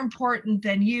they're more important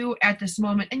than you at this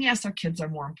moment. And yes, our kids are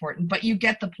more important, but you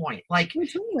get the point. Like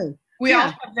we all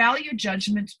have value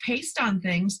judgments based on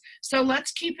things. So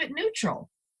let's keep it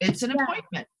neutral. It's an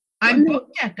appointment. I'm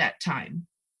booked at that time.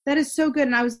 That is so good.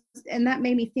 And that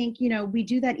made me think, we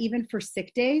do that even for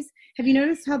sick days. Have you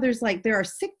noticed how there are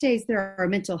sick days, there are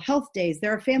mental health days,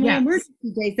 there are family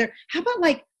emergency days there. How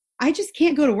about I just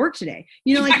can't go to work today.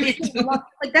 Like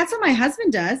that's what my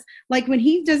husband does. Like when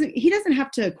he doesn't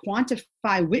have to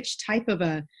quantify which type of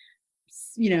a,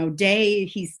 day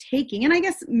he's taking. And I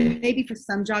guess maybe for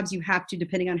some jobs you have to,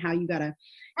 depending on how you got to.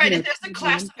 Right. If there's a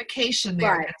classification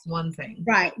there, that's one thing.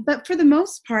 Right. But for the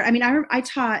most part, I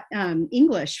taught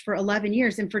English for 11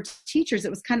 years. And for teachers,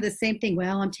 it was kind of the same thing.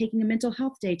 Well, I'm taking a mental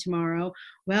health day tomorrow.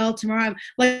 Well, tomorrow,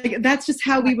 that's just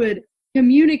how we would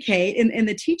communicate in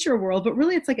the teacher world. But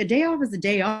really, it's like a day off is a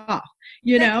day off,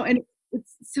 and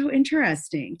it's so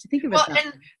interesting to think about that.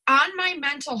 And on my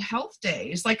mental health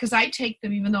days, because I take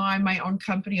them, even though I'm my own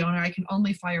company owner, I can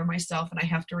only fire myself and I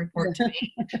have to report to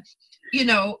me,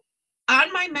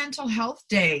 on my mental health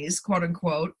days, quote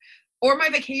unquote, or my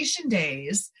vacation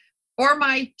days, or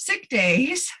my sick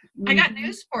days, I got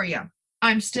news for you.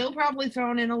 I'm still probably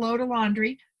throwing in a load of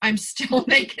laundry. I'm still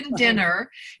making dinner.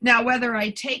 Now, whether I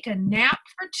take a nap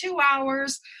for 2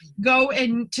 hours, go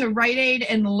into Rite Aid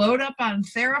and load up on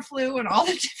Theraflu and all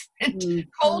the different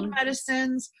cold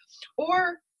medicines,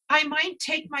 or I might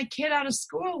take my kid out of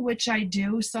school, which I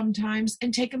do sometimes,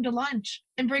 and take them to lunch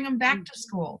and bring them back to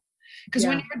school. Because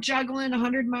when you're juggling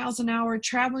 100 miles an hour,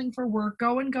 traveling for work,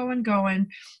 going,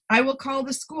 I will call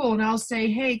the school and I'll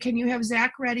say, hey, can you have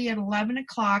Zach ready at 11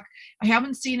 o'clock? I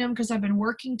haven't seen him because I've been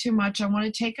working too much. I want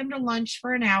to take him to lunch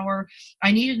for an hour.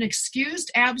 I need an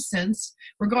excused absence.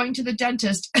 We're going to the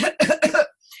dentist.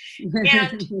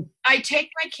 And I take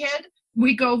my kid.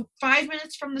 We go 5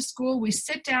 minutes from the school. We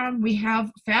sit down. We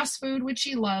have fast food, which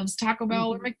he loves, Taco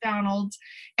Bell or McDonald's.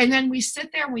 And then we sit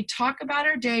there and we talk about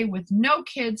our day with no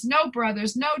kids, no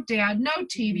brothers, no dad, no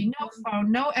TV, no phone,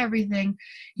 no everything.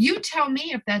 You tell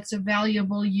me if that's a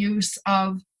valuable use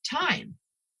of time.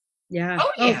 Yeah.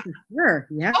 Oh, yeah. For sure.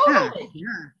 Yeah. Totally.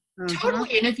 Yeah.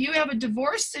 Totally. And if you have a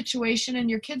divorce situation and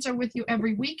your kids are with you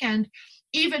every weekend,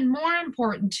 even more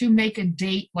important to make a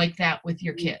date like that with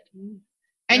your kid.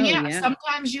 And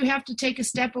sometimes you have to take a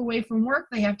step away from work.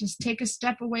 They have to take a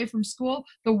step away from school.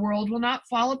 The world will not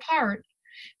fall apart.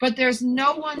 But there's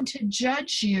no one to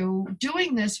judge you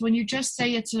doing this when you just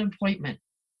say it's an appointment.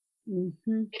 And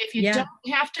if you don't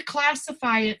have to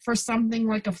classify it for something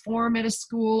like a form at a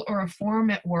school or a form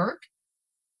at work,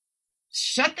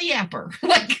 shut the yapper.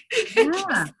 Make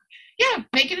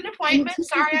it an appointment.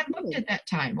 Sorry, I'm booked at that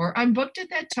time. Or I'm booked at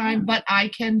that time, but I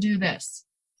can do this.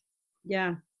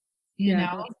 Yeah. You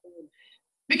know,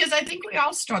 because I think we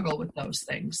all struggle with those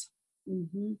things.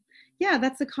 Yeah,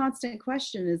 that's a constant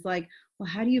question is like, well,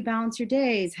 how do you balance your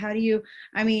days? How do you,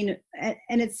 and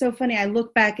it's so funny. I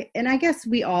look back and I guess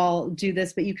we all do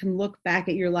this, but you can look back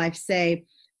at your life, say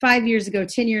 5 years ago,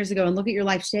 10 years ago, and look at your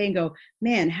life today and go,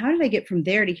 man, how did I get from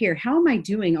there to here? How am I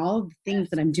doing all of the things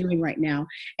that I'm doing right now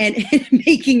and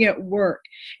making it work?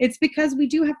 It's because we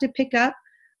do have to pick up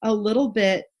a little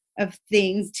bit of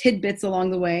things, tidbits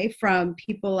along the way from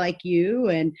people like you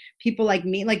and people like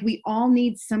me. Like we all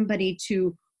need somebody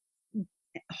to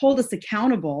hold us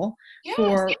accountable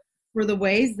for the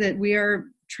ways that we are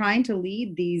trying to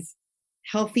lead these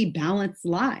healthy, balanced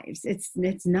lives.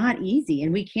 It's not easy,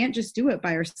 and we can't just do it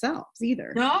by ourselves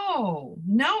either. No.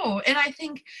 And I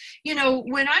think,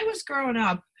 when I was growing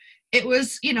up, it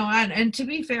was, and to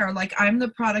be fair, like I'm the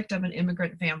product of an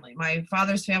immigrant family. My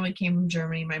father's family came from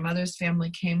Germany. My mother's family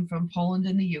came from Poland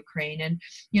and the Ukraine. And,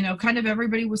 kind of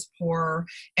everybody was poor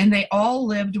and they all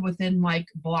lived within like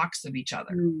blocks of each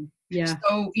other.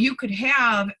 So you could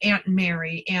have Aunt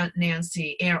Mary, Aunt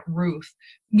Nancy, Aunt Ruth,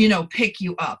 pick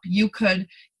you up. You could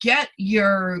get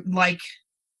your like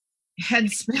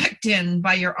head smacked in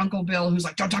by your Uncle Bill, who's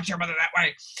like, don't talk to your mother that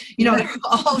way.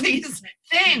 All these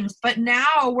things. But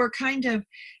now we're kind of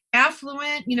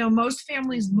affluent. Most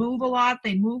families move a lot.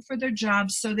 They move for their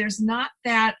jobs. So there's not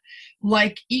that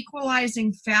like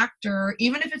equalizing factor,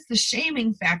 even if it's the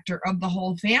shaming factor of the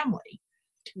whole family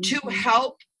to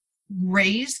help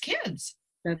raise kids.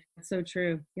 That's so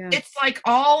true. Yeah. It's like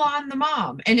all on the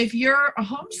mom. And if you're a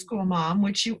homeschool mom,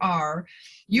 which you are,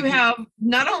 you have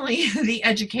not only the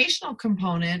educational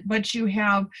component, but you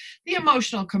have the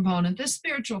emotional component, the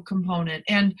spiritual component.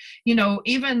 And, you know,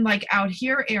 even like out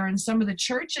here, Erin, some of the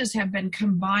churches have been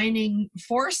combining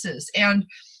forces. And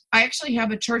I actually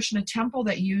have a church and a temple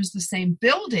that use the same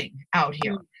building out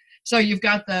here. So you've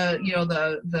got the, you know,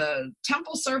 the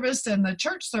temple service and the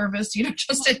church service, you know,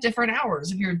 just at different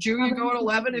hours. If you're a Jew, you go at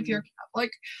 11. If you're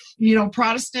Catholic, you know,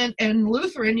 Protestant and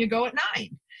Lutheran, you go at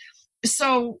 9.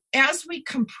 So as we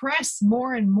compress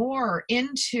more and more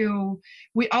into,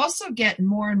 we also get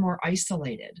more and more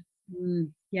isolated.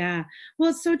 Yeah.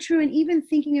 Well, it's so true. And even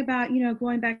thinking about, you know,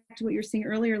 going back to what you were saying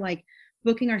earlier, like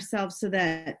booking ourselves so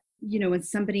that, you know, when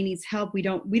somebody needs help, we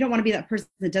don't want to be that person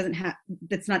that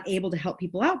that's not able to help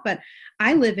people out. But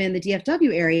I live in the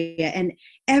DFW area and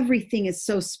everything is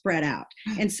so spread out.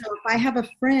 And so if I have a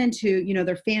friend who, you know,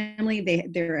 their family,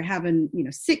 they're having, you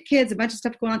know, sick kids, a bunch of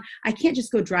stuff going on, I can't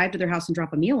just go drive to their house and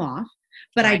drop a meal off.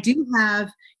 But I do have,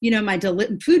 you know, my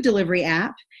food delivery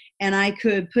app, and I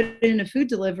could put it in a food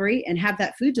delivery and have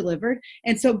that food delivered.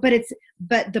 And so, but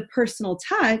the personal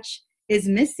touch is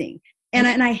missing.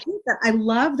 And I hate that. I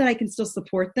love that I can still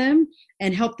support them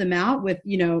and help them out with,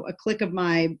 you know, a click of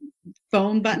my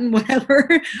phone button, whatever.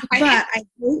 But I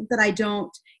hate that I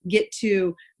don't get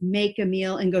to make a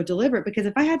meal and go deliver it, because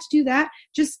if I had to do that,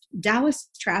 just Dallas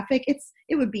traffic,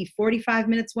 it would be 45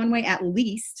 minutes one way at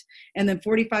least, and then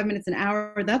 45 minutes an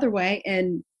hour the other way.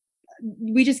 And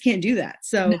we just can't do that.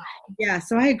 So yeah,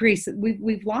 so I agree. So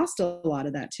we've lost a lot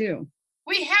of that too.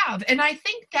 We have. And I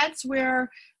think that's where,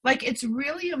 like, it's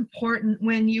really important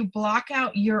when you block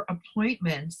out your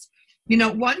appointments. You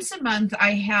know, once a month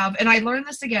I have, and I learned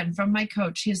this again from my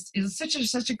coach, it's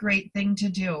such a great thing to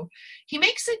do. He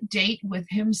makes a date with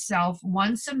himself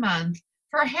once a month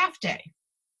for a half day.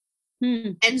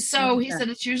 And so he said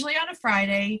it's usually on a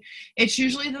Friday. It's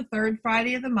usually the third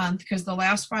Friday of the month, because the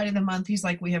last Friday of the month, he's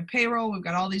like, we have payroll. We've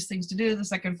got all these things to do. The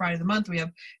second Friday of the month, we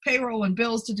have payroll and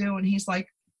bills to do. And he's like,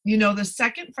 you know, the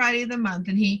second Friday of the month.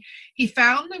 And he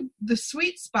found the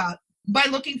sweet spot by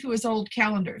looking through his old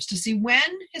calendars to see when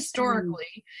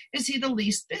historically is he the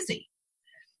least busy.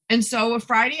 And so a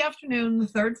Friday afternoon, the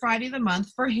third Friday of the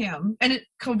month for him, and it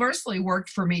conversely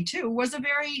worked for me too, was a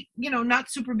very, you know,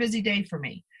 not super busy day for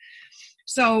me.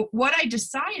 So what I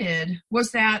decided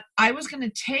was that I was going to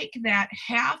take that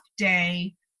half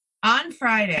day on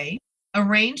Friday,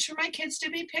 arrange for my kids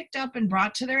to be picked up and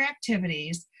brought to their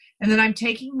activities. And then I'm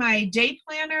taking my day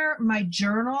planner, my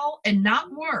journal, and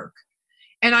not work.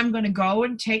 And I'm going to go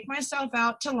and take myself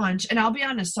out to lunch. And I'll be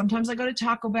honest, sometimes I go to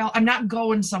Taco Bell. I'm not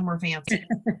going somewhere fancy.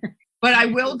 But I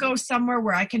will go somewhere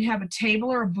where I can have a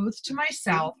table or a booth to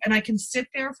myself, and I can sit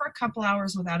there for a couple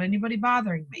hours without anybody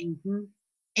bothering me.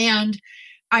 And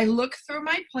I look through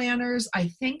my planners. I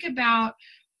think about,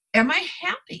 am I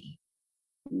happy?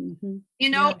 You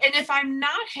know, and if I'm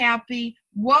not happy,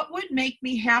 what would make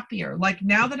me happier? Like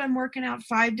now that I'm working out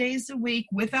 5 days a week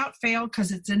without fail,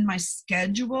 because it's in my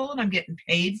schedule and I'm getting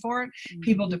paid for it,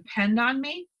 people depend on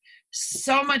me,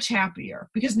 so much happier,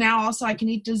 because now also I can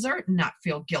eat dessert and not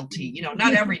feel guilty, you know,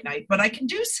 not every night, but I can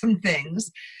do some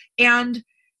things. And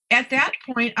at that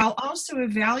point, I'll also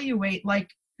evaluate, like,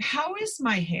 how is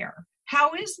my hair?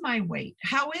 How is my weight?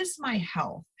 How is my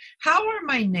health? How are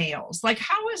my nails? Like,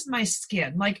 how is my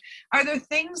skin? Like, are there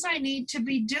things I need to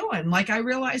be doing? Like, I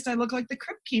realized I look like the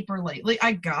Crypt Keeper lately.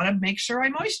 I gotta make sure I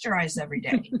moisturize every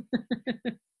day.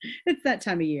 It's that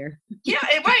time of year. Yeah,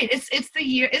 right. It's the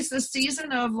year. It's the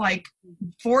season of like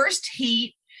forced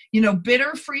heat. You know,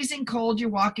 bitter, freezing cold. You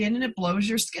walk in and it blows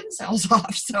your skin cells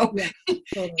off. So,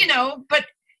 you know, but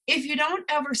if you don't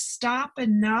ever stop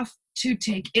enough to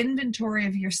take inventory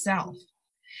of yourself.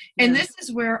 And this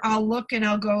is where I'll look and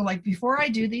I'll go, like, before I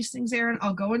do these things, Erin,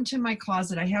 I'll go into my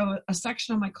closet. I have a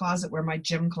section of my closet where my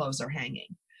gym clothes are hanging.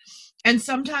 And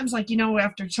sometimes, like, you know,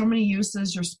 after so many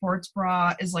uses, your sports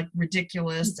bra is like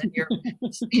ridiculous. And your,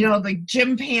 you know, the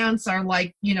gym pants are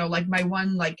like, you know, like my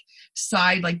one, like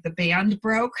side, like the band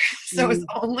broke. So it's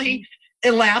only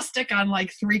elastic on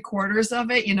like 3/4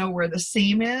 of it, you know, where the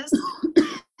seam is.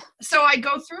 So I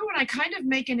go through and I kind of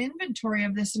make an inventory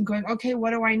of this and going, okay,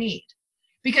 what do I need?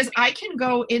 Because I can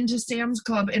go into Sam's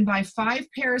Club and buy 5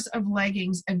 pairs of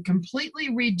leggings and completely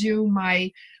redo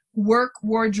my work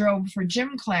wardrobe for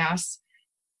gym class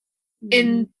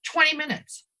in 20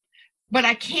 minutes. But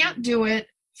I can't do it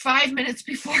 5 minutes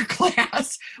before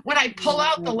class when I pull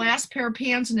out the last pair of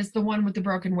pants and it's the one with the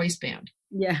broken waistband.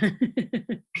 Yeah.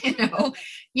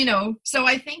 So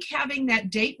I think having that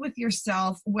date with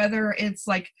yourself, whether it's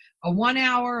like a 1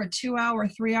 hour, a 2 hour,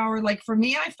 3 hour, like for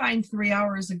me, I find 3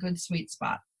 hours a good sweet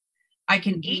spot. I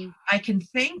can eat, I can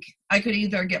think, I could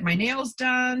either get my nails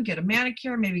done, get a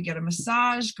manicure, maybe get a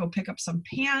massage, go pick up some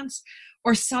pants,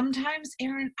 or sometimes,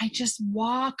 Erin, I just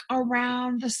walk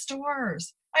around the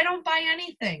stores. I don't buy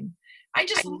anything. I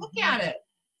just look at it.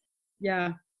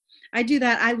 Yeah. I do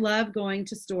that. I love going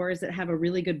to stores that have a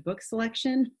really good book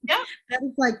selection. Yeah.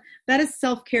 That is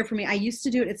self-care for me. I used to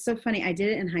do it. It's so funny. I did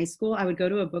it in high school. I would go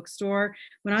to a bookstore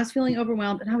when I was feeling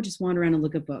overwhelmed and I would just wander around and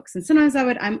look at books. And sometimes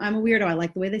I'm a weirdo. I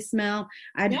like the way they smell.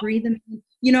 I'd breathe them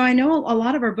in. I know a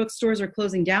lot of our bookstores are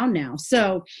closing down now.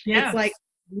 So it's like,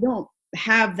 we don't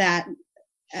have that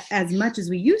as much as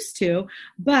we used to,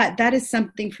 but that is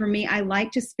something for me. I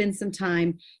like to spend some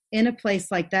time in a place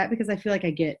like that because I feel like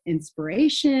I get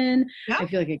inspiration. Yeah. I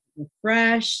feel like I get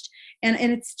refreshed. And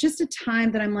it's just a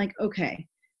time that I'm like, okay,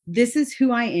 this is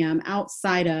who I am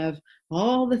outside of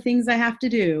all the things I have to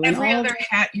do. Every other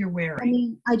hat you're wearing. I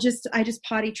mean, I just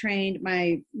potty trained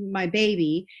my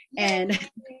baby, and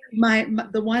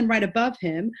the one right above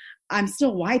him, I'm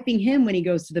still wiping him when he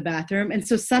goes to the bathroom. And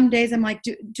so some days I'm like,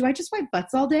 do I just wipe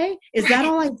butts all day? Is that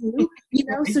all I do?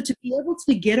 So to be able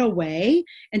to get away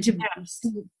and to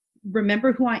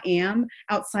remember who I am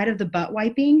outside of the butt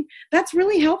wiping, that's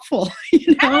really helpful,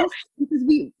 because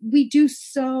we do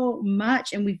so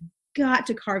much and we've got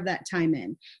to carve that time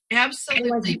in.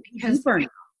 Absolutely. Because it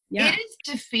is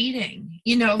defeating.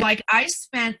 Like I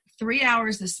spent 3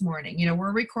 hours this morning,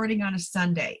 we're recording on a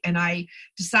Sunday, and I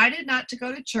decided not to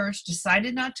go to church,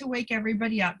 decided not to wake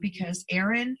everybody up because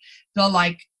Erin,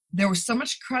 there was so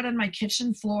much crud on my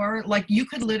kitchen floor. Like you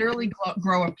could literally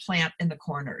grow a plant in the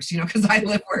corners, because I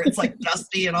live where it's like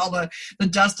dusty and all the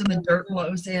dust and the dirt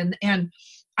blows in. And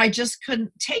I just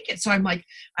couldn't take it. So I'm like,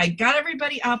 I got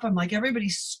everybody up. I'm like, everybody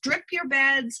strip your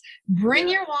beds, bring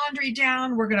your laundry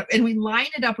down. And we line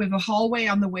it up. We have a hallway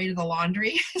on the way to the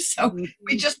laundry. So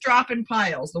we just drop in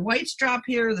piles. The whites drop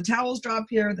here, the towels drop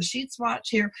here, the sheets watch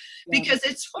here, because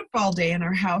it's football day in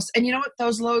our house. And you know what?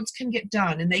 Those loads can get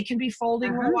done and they can be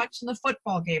folding while watching the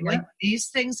football game. Like these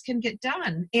things can get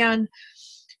done. And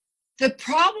the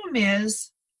problem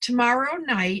is tomorrow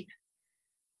night,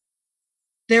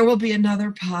 there will be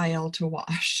another pile to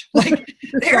wash. Like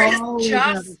there is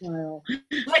just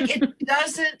like it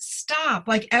doesn't stop.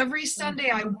 Like every Sunday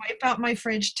I wipe out my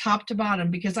fridge top to bottom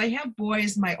because I have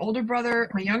boys, my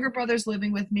younger brother's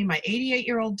living with me, my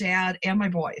 88-year-old dad, and my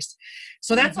boys.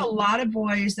 So that's a lot of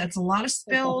boys. That's a lot of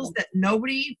spills that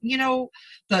nobody,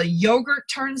 the yogurt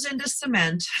turns into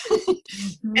cement.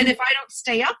 And if I don't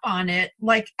stay up on it,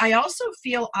 like I also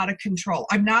feel out of control.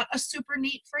 I'm not a super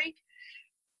neat freak,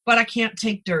 but I can't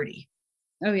take dirty.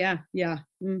 Oh yeah. Yeah.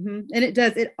 Mm-hmm. And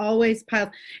it always piles.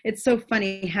 It's so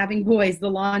funny having boys,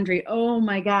 the laundry. Oh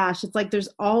my gosh. It's like,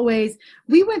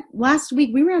 last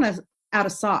week, we ran out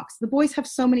of socks. The boys have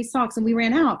so many socks and we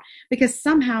ran out because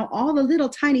somehow all the little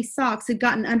tiny socks had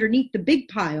gotten underneath the big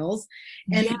piles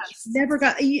and never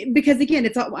got, because again,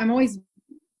 I'm always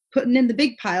putting in the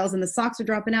big piles and the socks are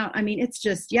dropping out. I mean, it's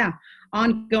just,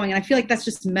 ongoing. And I feel like that's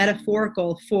just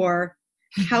metaphorical for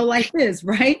how life is,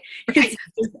 right? Because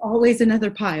there's always another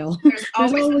pile. There's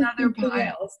always another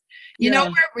pile. You know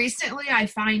where recently I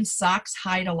find socks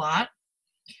hide a lot?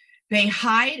 They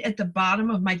hide at the bottom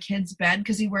of my kid's bed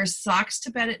because he wears socks to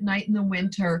bed at night in the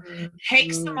winter,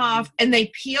 takes them off, and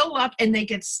they peel up and they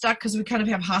get stuck because we kind of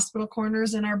have hospital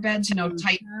corners in our beds,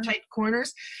 tight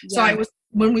corners. So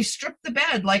when we stripped the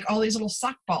bed, like all these little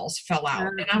sock balls fell out.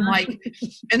 And I'm like,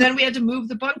 and then we had to move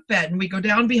the bunk bed and we go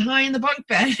down behind the bunk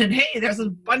bed and hey, there's a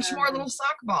bunch more little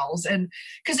sock balls. And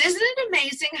because isn't it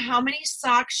amazing how many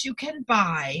socks you can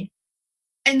buy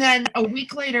and then a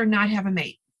week later not have a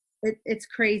mate? It's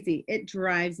crazy. It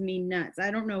drives me nuts. I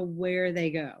don't know where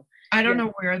they go. I don't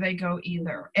know where they go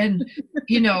either. And,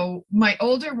 my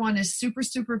older one is super,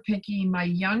 super picky. My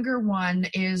younger one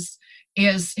is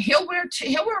he'll wear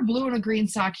a blue and a green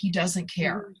sock. He doesn't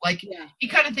care. He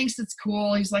kind of thinks it's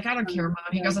cool. He's like, I don't care, Mom.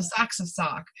 He goes, a sock's a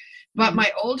sock. But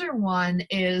my older one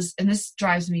is, and this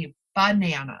drives me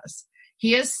bananas.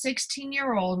 He is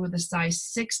 16-year-old with a size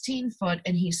 16 foot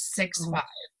and he's 6'5".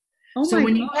 So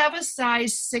when you have a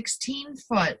size 16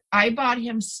 foot, I bought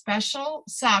him special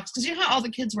socks because you know how all the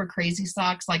kids wear crazy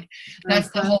socks? Like that's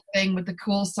the whole thing with the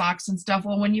cool socks and stuff.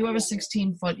 Well, when you have a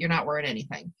 16 foot, you're not wearing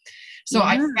anything. So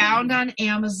I found on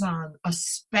Amazon a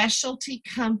specialty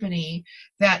company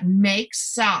that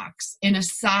makes socks in a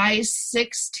size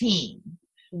 16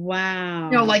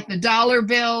 Wow. You know, like the dollar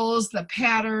bills, the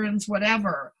patterns,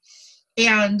 whatever.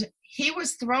 And he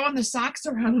was throwing the socks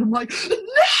around, and I'm like,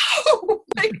 no!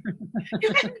 Like,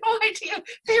 you had no idea.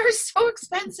 They are so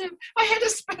expensive. I had a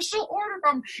special order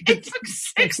them. It took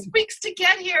 6 weeks to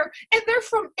get here, and they're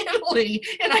from Italy.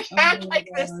 And I had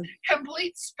this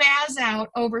complete spaz out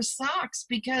over socks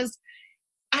because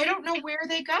I don't know where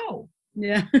they go.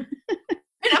 Yeah.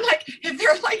 And I'm like, if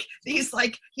they're like these,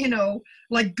 like, you know,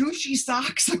 like Gucci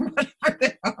socks or whatever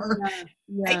they are,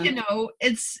 you know,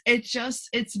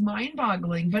 it's mind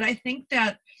boggling. But I think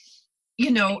that, you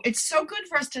know, it's so good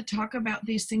for us to talk about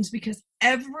these things because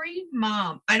every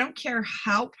mom, I don't care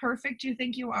how perfect you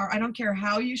think you are, I don't care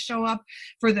how you show up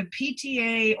for the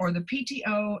PTA or the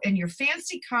PTO and your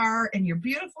fancy car and your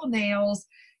beautiful nails,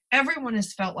 everyone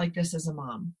has felt like this as a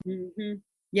mom. Mm-hmm.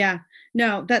 Yeah,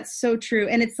 no, that's so true.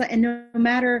 And it's like, and no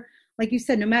matter, like you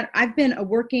said, no matter, I've been a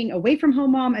working away from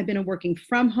home mom, I've been a working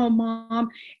from home mom,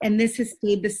 and this has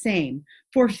stayed the same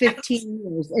for 15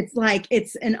 years. It's like,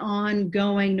 it's an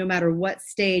ongoing, no matter what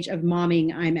stage of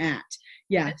momming I'm at.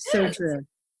 Yeah, so true.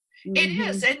 It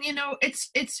is. And, you know,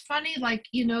 it's funny, like,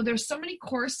 you know, there's so many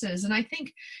courses. And I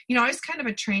think, you know, I was kind of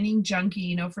a training junkie.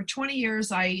 You know, for 20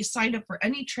 years, I signed up for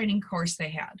any training course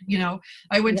they had. You know,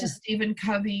 I went to Stephen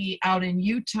Covey out in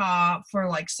Utah for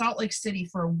like Salt Lake City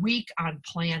for a week on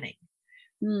planning.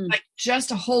 Like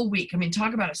just a whole week. I mean,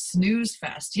 talk about a snooze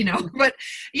fest, you know, but,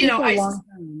 you know,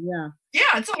 yeah,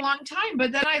 it's a long time.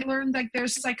 But then I learned like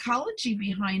there's psychology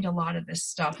behind a lot of this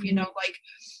stuff, you know, like,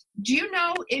 do you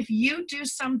know if you do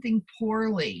something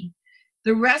poorly,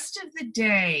 the rest of the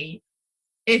day,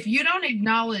 if you don't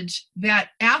acknowledge that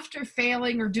after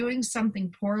failing or doing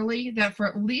something poorly, that for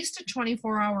at least a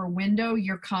 24-hour window,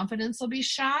 your confidence will be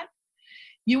shot,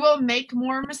 you will make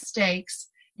more mistakes,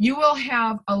 you will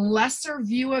have a lesser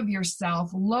view of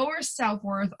yourself, lower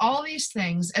self-worth, all these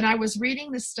things. And I was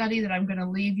reading this study that I'm going to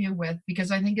leave you with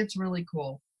because I think it's really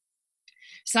cool.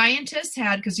 Scientists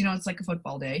had, because, you know, it's like a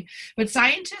football day, but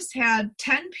scientists had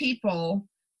 10 people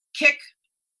kick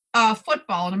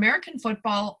football, an American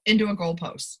football, into a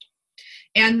goalpost.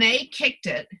 And they kicked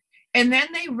it. And then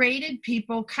they rated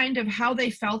people kind of how they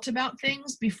felt about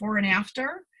things before and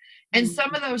after. And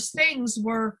some of those things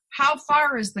were, how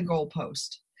far is the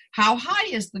goalpost? How high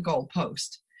is the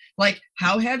goalpost? Like,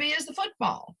 how heavy is the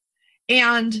football?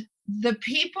 And the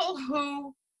people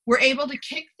who were able to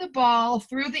kick the ball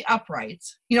through the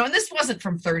uprights, you know, and this wasn't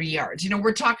from 30 yards, you know,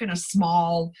 we're talking a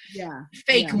small,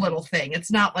 fake little thing.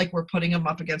 It's not like we're putting them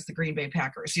up against the Green Bay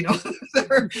Packers, you know,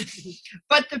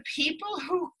 but the people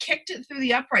who kicked it through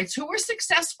the uprights, who were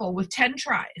successful with 10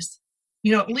 tries,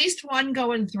 you know, at least one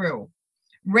going through,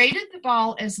 rated the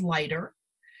ball as lighter,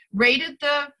 rated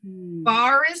the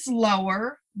bar as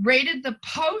lower, rated the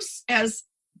posts as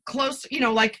close, you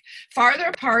know, like farther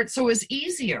apart, so it was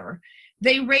easier.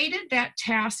 They rated that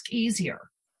task easier,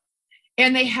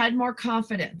 and they had more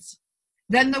confidence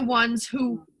than the ones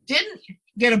who didn't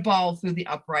get a ball through the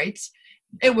uprights.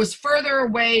 It was further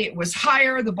away, it was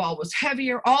higher, the ball was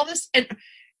heavier, all this. And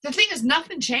the thing is,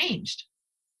 nothing changed.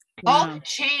 All that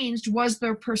changed was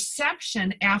their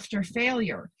perception after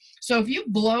failure. So if you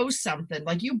blow something,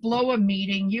 like you blow a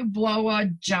meeting, you blow a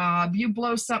job, you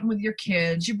blow something with your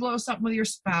kids, you blow something with your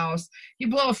spouse, you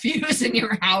blow a fuse in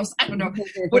your house, I don't know,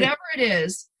 whatever it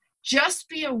is, just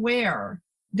be aware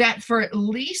that for at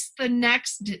least the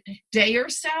next day or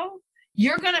so,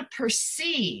 you're going to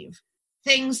perceive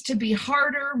things to be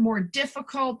harder, more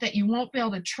difficult, that you won't be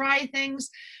able to try things.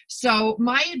 So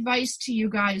my advice to you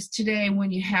guys today,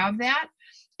 when you have that,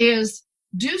 is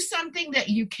do something that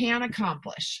you can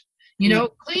accomplish. You know,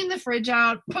 clean the fridge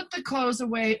out, put the clothes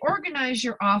away, organize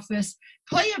your office,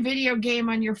 play a video game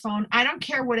on your phone. I don't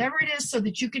care, whatever it is, so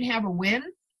that you can have a win.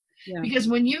 Because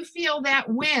when you feel that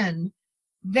win,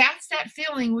 that's that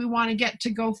feeling we want to get to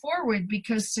go forward,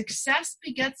 because success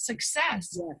begets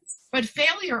success. But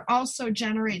failure also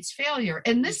generates failure.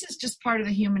 And this is just part of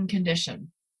the human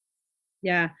condition.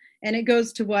 Yeah. And it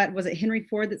goes to, what was it, Henry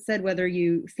Ford that said, whether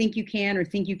you think you can or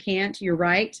think you can't, you're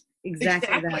right.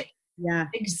 Exactly. That. Yeah.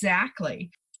 Exactly.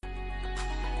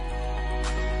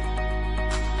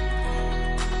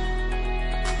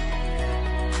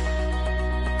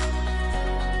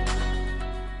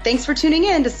 Thanks for tuning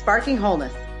in to Sparking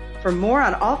Wholeness. For more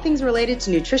on all things related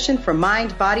to nutrition for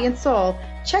mind, body, and soul,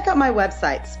 check out my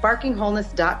website,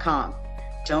 sparkingwholeness.com.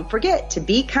 Don't forget to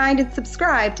be kind and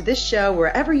subscribe to this show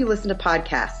wherever you listen to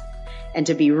podcasts. And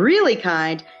to be really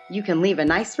kind, you can leave a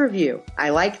nice review. I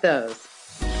like those.